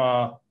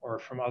pharma or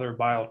from other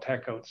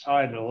biotech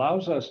outside, it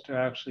allows us to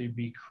actually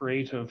be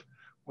creative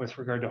with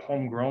regard to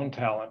homegrown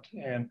talent,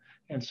 and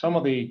some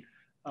of the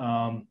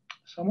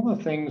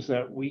things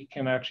that we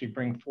can actually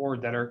bring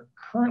forward that are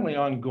currently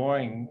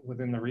ongoing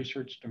within the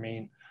research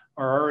domain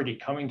are already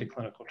coming to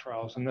clinical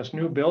trials. And this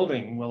new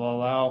building will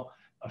allow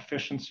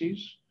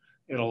efficiencies.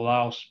 It'll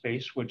allow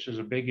space, which is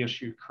a big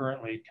issue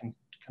currently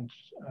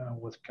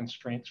with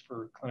constraints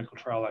for clinical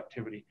trial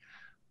activity.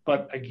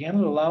 But again,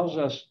 it allows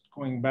us,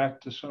 going back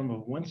to some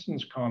of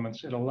Winston's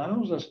comments, it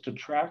allows us to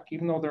track,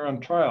 even though they're on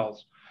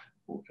trials,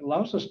 it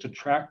allows us to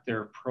track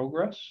their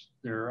progress,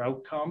 their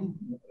outcome,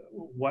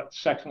 what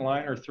second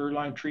line or third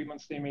line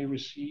treatments they may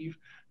receive.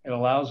 It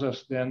allows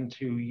us then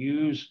to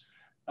use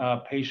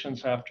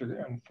patients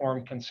after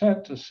informed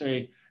consent to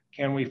say,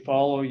 can we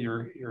follow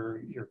your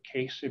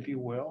case, if you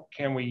will?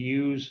 Can we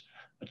use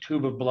a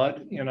tube of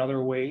blood in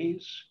other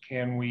ways?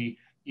 Can we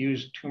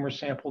use tumor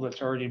sample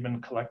that's already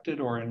been collected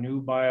or a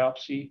new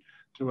biopsy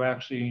to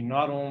actually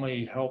not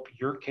only help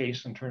your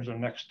case in terms of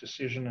next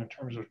decision, in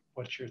terms of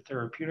what your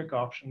therapeutic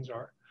options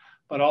are,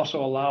 but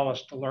also allow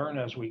us to learn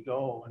as we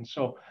go. And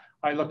so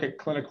I look at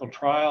clinical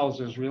trials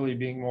as really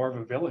being more of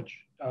a village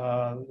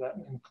that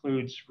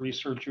includes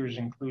researchers,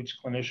 includes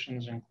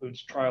clinicians,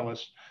 includes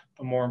trialists,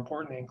 but more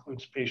importantly,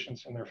 includes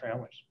patients and their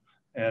families.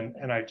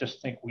 And I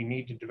just think we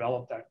need to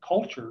develop that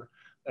culture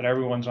that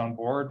everyone's on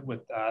board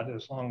with that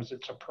as long as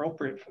it's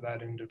appropriate for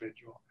that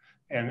individual.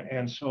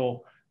 And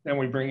so then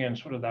we bring in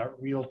sort of that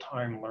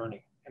real-time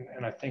learning.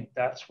 And I think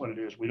that's what it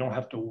is. We don't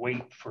have to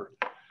wait for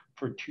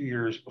 2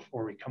 years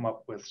before we come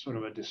up with sort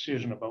of a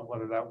decision about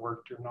whether that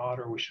worked or not,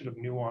 or we should have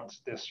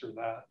nuanced this or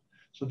that.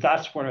 So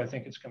that's where I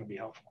think it's going to be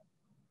helpful.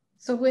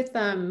 So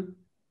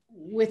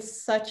with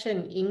such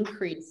an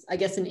increase, I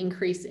guess an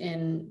increase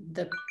in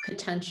the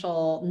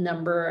potential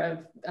number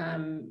of,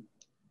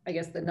 I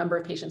guess the number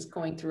of patients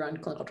going through on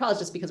clinical trials,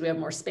 just because we have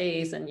more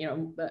space and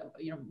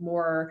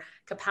more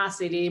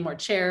capacity, more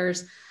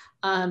chairs,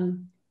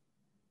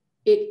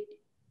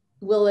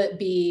 will it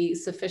be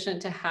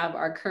sufficient to have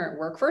our current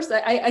workforce?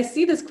 I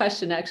see this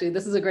question, actually.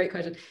 This is a great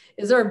question.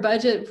 Is there a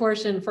budget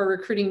portion for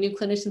recruiting new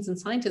clinicians and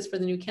scientists for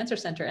the new cancer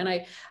center? And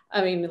I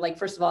mean, like,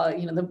 first of all,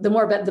 the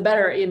more the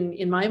better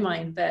in my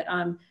mind. But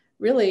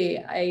really,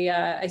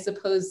 I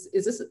suppose,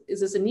 is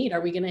this a need?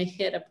 Are we going to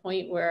hit a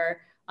point where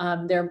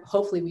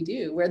hopefully we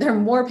do, where there are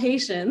more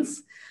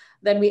patients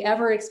than we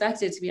ever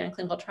expected to be on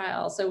clinical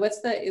trials? So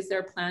is there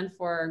a plan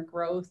for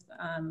growth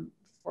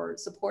for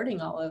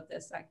supporting all of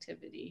this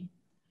activity?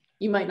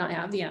 You might not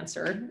have the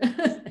answer.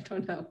 I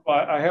don't know.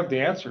 Well, I have the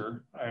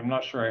answer. I'm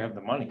not sure I have the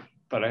money,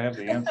 but I have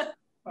the answer.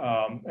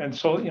 And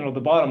so,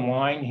 the bottom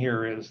line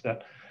here is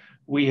that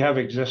we have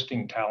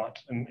existing talent.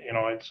 And,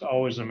 it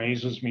always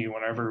amazes me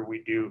whenever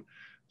we do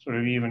sort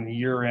of even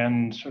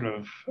year-end sort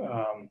of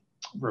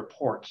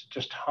reports,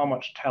 just how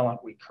much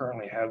talent we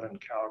currently have in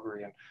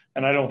Calgary.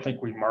 And I don't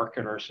think we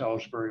market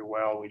ourselves very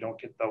well. We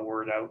don't get the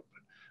word out,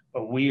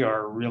 but we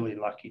are really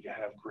lucky to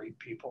have great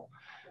people.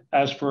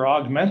 As for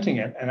augmenting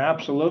it, and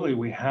absolutely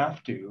we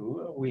have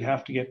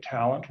to get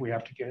talent. We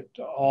have to get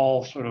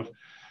all sort of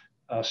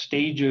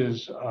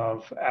stages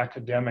of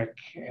academic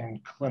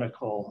and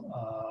clinical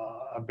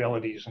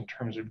abilities in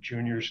terms of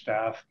junior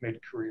staff,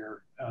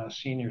 mid-career,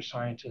 senior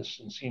scientists,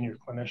 and senior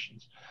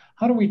clinicians.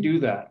 How do we do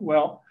that?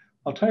 Well,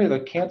 I'll tell you,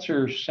 the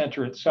Cancer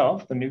Centre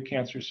itself, the new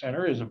Cancer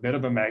Centre, is a bit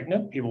of a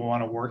magnet. People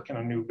want to work in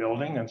a new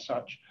building and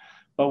such.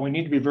 But we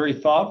need to be very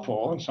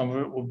thoughtful, and some of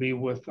it will be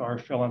with our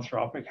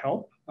philanthropic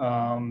help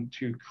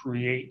to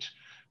create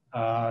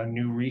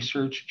new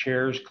research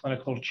chairs,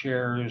 clinical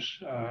chairs,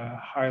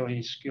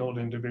 highly skilled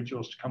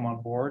individuals to come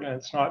on board. And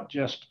it's not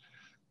just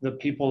the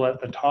people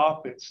at the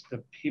top, it's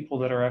the people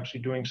that are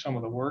actually doing some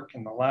of the work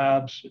in the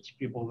labs. It's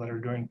people that are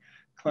doing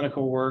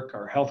clinical work,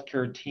 our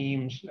healthcare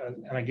teams.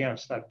 And again,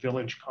 it's that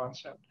village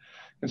concept.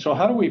 And so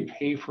how do we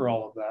pay for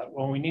all of that?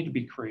 Well, we need to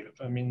be creative.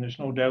 I mean, there's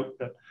no doubt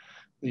that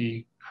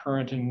the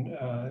current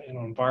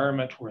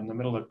environment, we're in the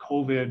middle of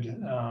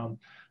COVID.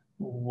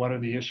 What are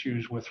the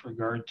issues with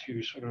regard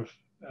to sort of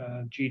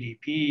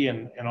GDP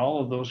and all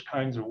of those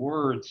kinds of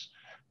words?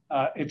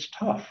 It's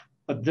tough,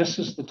 but this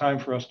is the time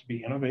for us to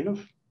be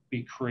innovative,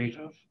 be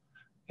creative,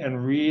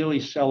 and really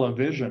sell a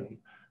vision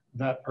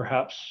that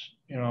perhaps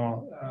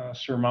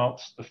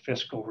surmounts the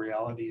fiscal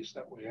realities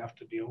that we have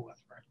to deal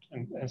with,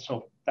 right? And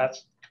so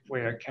that's the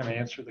way I kind of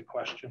answer the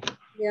question.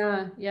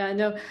 Yeah,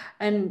 no,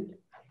 and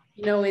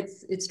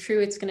it's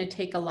true. It's going to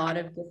take a lot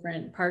of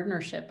different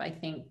partnership, I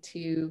think,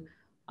 to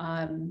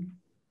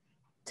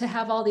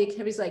have all the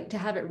activities, like to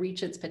have it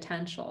reach its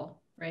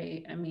potential,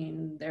 right? I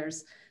mean,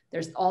 there's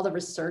all the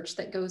research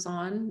that goes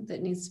on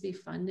that needs to be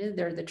funded.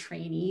 There are the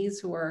trainees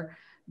who are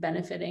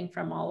benefiting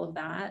from all of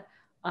that.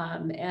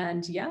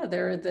 And yeah,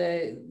 there are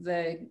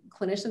the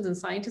clinicians and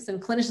scientists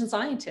and clinician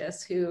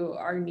scientists who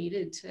are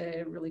needed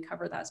to really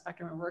cover that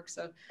spectrum of work.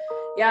 So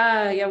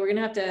yeah, we're going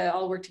to have to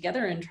all work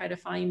together and try to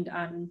find,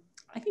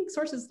 I think,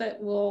 sources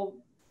that will,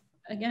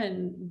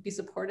 again, be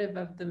supportive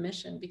of the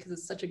mission, because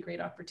it's such a great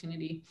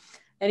opportunity.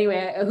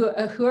 Anyway,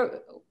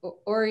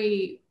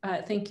 Ori,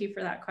 thank you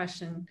for that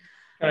question.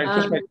 Can I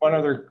just make one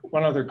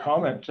other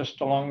comment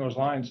just along those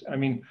lines? I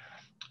mean,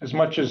 as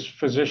much as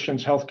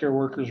physicians, healthcare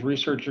workers,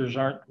 researchers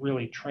aren't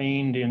really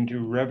trained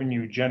into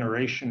revenue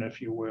generation,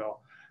 if you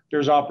will,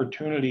 there's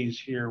opportunities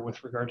here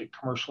with regard to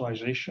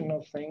commercialization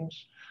of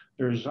things.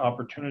 There's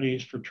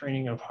opportunities for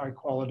training of high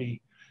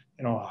quality,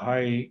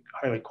 highly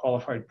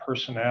qualified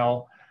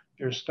personnel.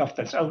 There's stuff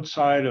that's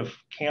outside of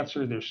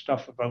cancer. There's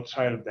stuff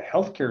outside of the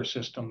healthcare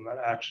system that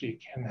actually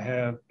can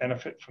have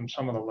benefit from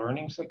some of the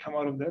learnings that come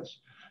out of this.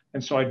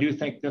 And so I do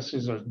think this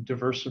is a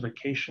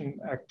diversification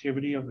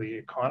activity of the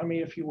economy,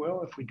 if you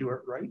will, if we do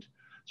it right.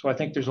 So I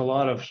think there's a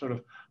lot of sort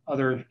of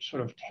other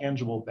sort of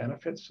tangible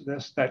benefits to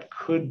this that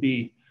could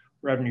be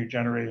revenue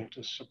generating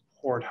to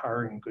support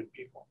hiring good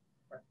people.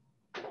 Right?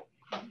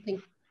 Thank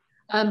you.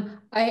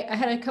 I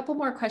had a couple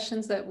more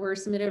questions that were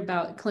submitted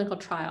about clinical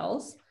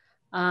trials.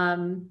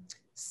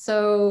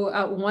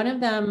 So one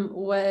of them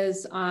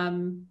was,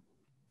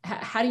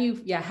 how do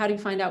you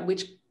find out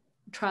which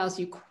trials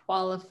you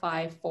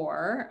qualify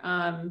for,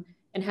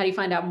 and how do you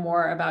find out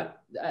more about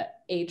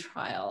a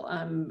trial?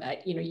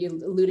 You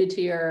alluded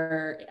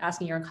to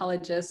asking your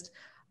oncologist,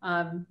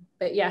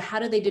 but yeah, how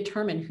do they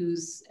determine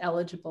who's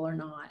eligible or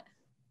not?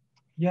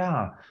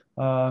 Yeah,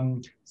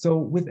 So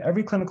with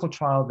every clinical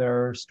trial,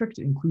 there are strict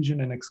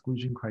inclusion and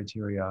exclusion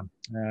criteria.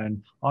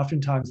 And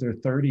oftentimes there are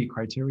 30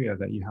 criteria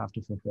that you have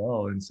to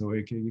fulfill. And so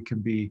it can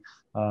be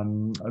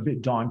a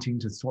bit daunting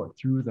to sort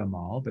through them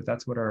all, but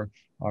that's what our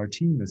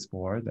team is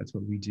for. That's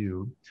what we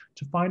do.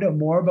 To find out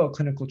more about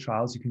clinical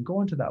trials, you can go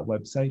onto that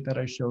website that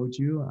I showed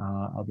you,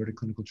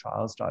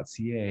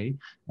 albertaclinicaltrials.ca,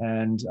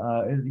 and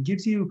it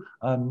gives you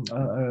a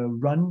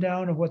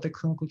rundown of what the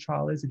clinical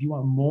trial is. If you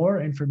want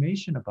more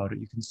information about it,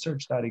 you can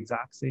search that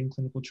exact same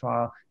clinical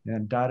trial in a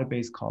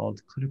database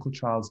called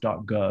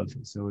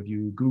clinicaltrials.gov. So if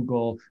you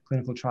Google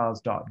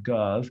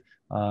clinicaltrials.gov,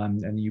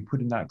 and you put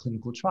in that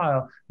clinical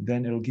trial,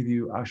 then it'll give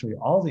you actually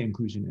all the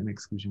inclusion and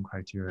exclusion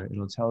criteria.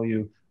 It'll tell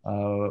you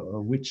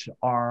which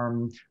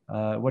arm,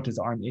 what does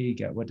arm A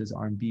get, what does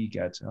arm B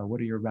get, what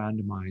are you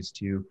randomized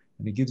to,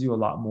 and it gives you a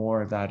lot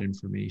more of that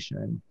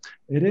information.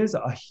 It is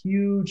a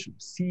huge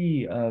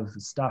sea of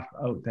stuff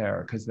out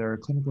there because there are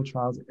clinical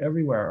trials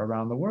everywhere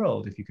around the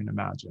world, if you can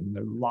imagine.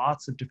 There are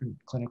lots of different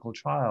clinical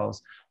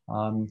trials.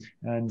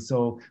 And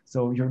so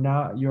your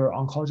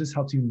oncologist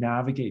helps you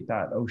navigate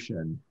that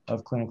ocean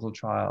of clinical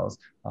trials.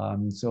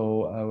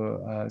 So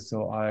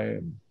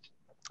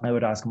I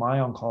would ask my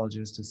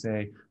oncologist to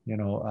say, you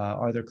know,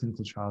 are there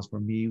clinical trials for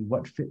me?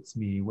 What fits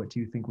me? What do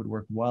you think would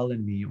work well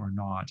in me or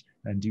not?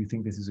 And do you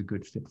think this is a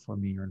good fit for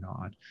me or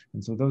not?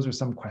 And so those are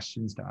some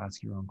questions to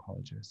ask your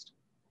oncologist.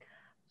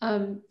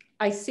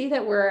 I see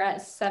that we're at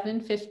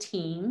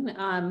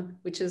 7:15,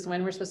 which is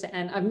when we're supposed to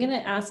end. I'm going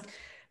to ask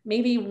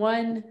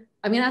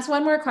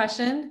one more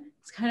question.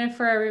 It's kind of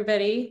for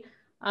everybody.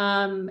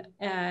 And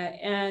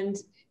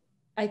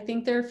I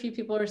think there are a few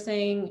people who are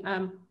saying,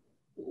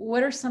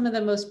 what are some of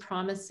the most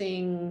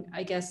promising,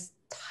 I guess,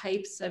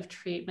 types of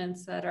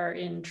treatments that are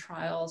in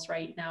trials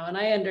right now? And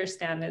I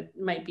understand it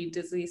might be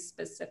disease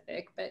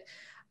specific, but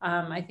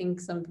I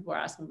think some people are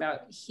asking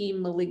about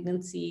heme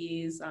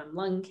malignancies,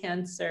 lung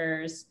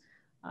cancers.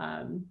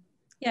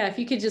 Yeah, if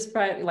you could just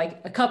provide like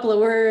a couple of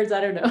words,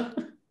 I don't know.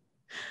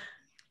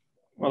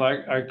 Well,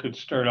 I could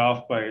start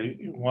off by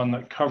one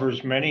that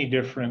covers many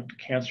different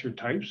cancer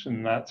types,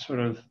 and that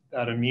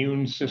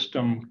immune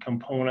system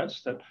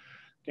components that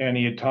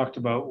Danny had talked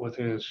about with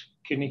his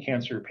kidney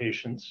cancer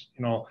patients,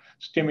 you know,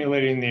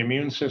 stimulating the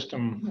immune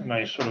system. And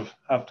I sort of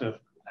have to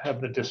have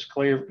the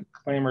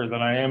disclaimer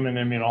that I am an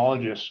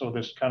immunologist, so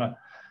this kind of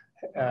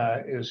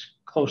is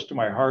close to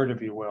my heart,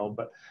 if you will.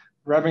 But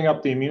revving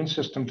up the immune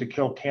system to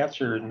kill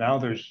cancer, now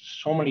there's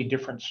so many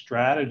different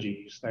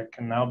strategies that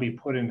can now be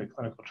put into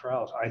clinical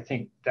trials. I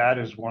think that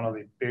is one of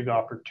the big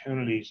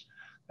opportunities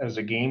as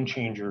a game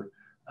changer,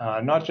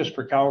 not just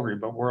for Calgary,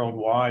 but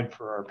worldwide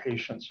for our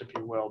patients, if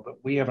you will. But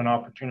we have an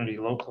opportunity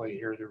locally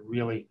here to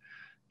really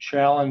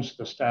challenge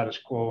the status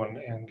quo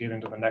and get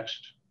into the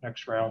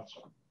next rounds.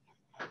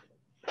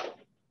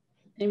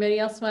 Anybody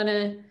else want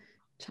to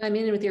chime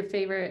in with your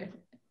favorite?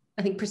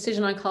 I think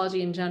precision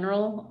oncology in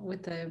general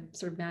with the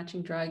sort of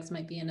matching drugs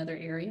might be another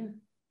area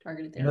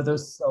targeted there. You know,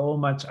 there's so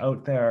much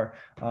out there.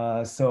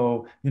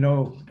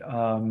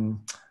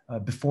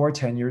 Before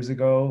 10 years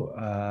ago,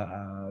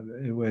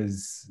 it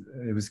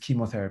was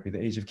chemotherapy, the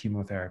age of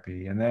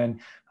chemotherapy. And then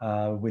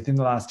within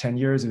the last 10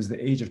 years, it was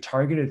the age of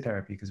targeted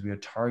therapy because we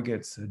had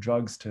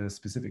drugs to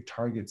specific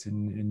targets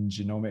in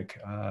genomic,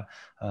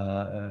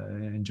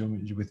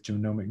 with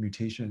genomic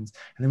mutations.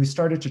 And then we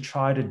started to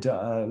try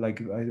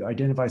to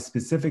identify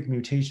specific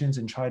mutations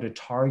and try to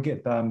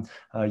target them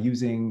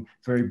using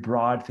very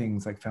broad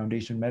things like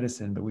foundation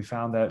medicine. But we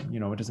found that, you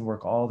know, it doesn't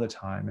work all the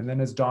time. And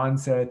then as Don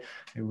said,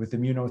 with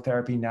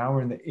immunotherapy, now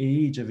we're in the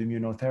age of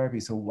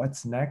immunotherapy. So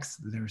what's next?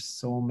 There's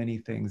so many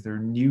things. There are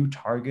new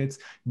targets,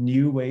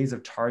 new ways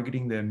of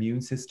targeting the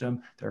immune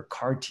system. There are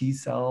CAR T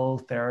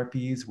cell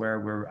therapies where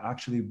we're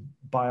actually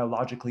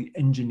biologically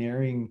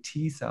engineering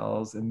T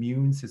cells,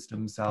 immune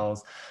system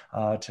cells,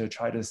 to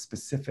try to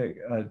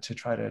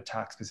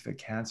attack specific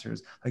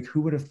cancers. Like, who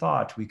would have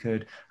thought we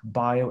could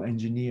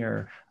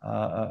bioengineer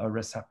a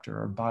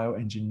receptor or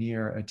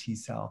bioengineer a T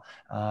cell?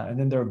 And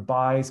then there are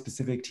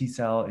bispecific T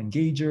cell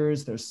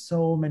engagers. There's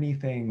so many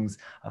things.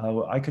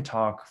 I could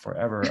talk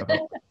forever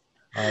about.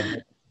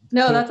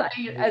 No,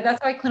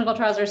 that's why clinical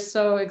trials are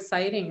so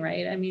exciting,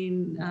 right? I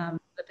mean,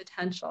 the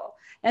potential,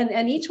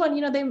 and each one,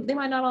 you know, they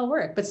might not all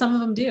work, but some of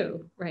them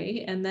do,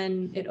 right? And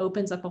then it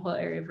opens up a whole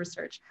area of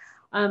research.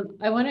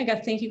 I want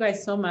to thank you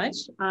guys so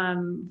much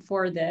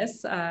for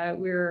this.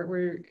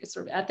 We're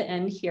sort of at the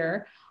end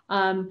here.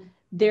 I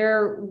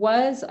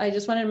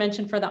just wanted to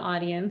mention for the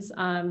audience,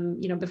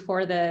 you know,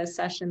 before the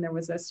session, there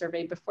was a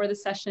survey before the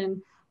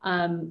session.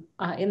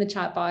 In the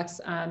chat box,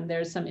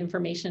 there's some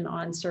information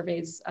on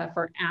surveys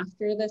for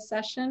after the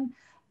session,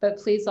 but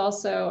please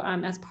also,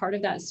 as part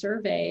of that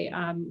survey,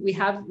 we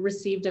have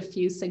received a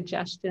few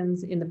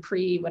suggestions in the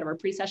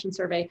pre-session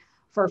survey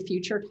for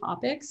future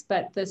topics,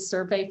 but the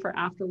survey for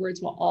afterwards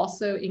will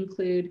also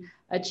include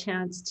a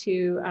chance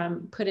to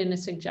put in a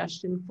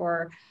suggestion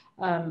for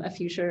a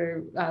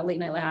future late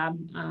night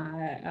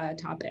lab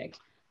topic.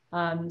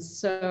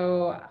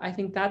 So I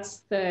think that's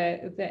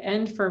the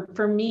end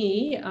for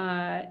me,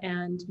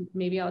 and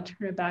maybe I'll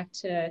turn it back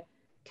to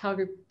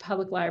Calgary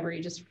Public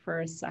Library just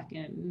for a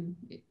second,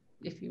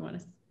 if you want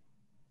to.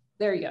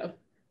 There you go.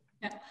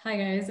 Yeah. Hi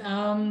guys.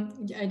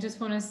 I just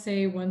want to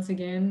say once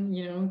again,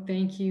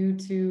 thank you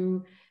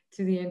to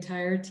the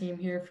entire team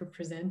here for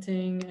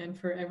presenting and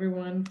for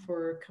everyone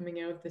for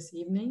coming out this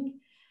evening.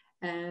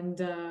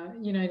 And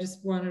I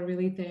just want to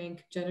really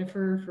thank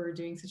Jennifer for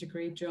doing such a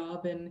great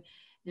job in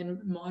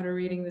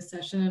moderating the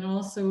session, and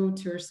also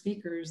to our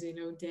speakers,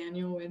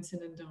 Daniel,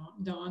 Winston, and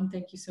Dawn.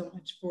 Thank you so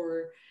much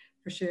for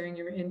sharing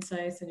your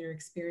insights and your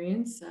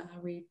experience.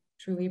 We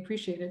truly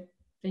appreciate it.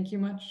 Thank you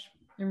much,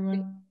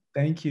 everyone.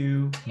 Thank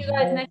you. See you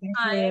guys next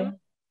time.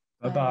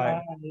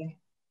 Bye-bye.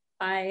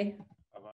 Bye.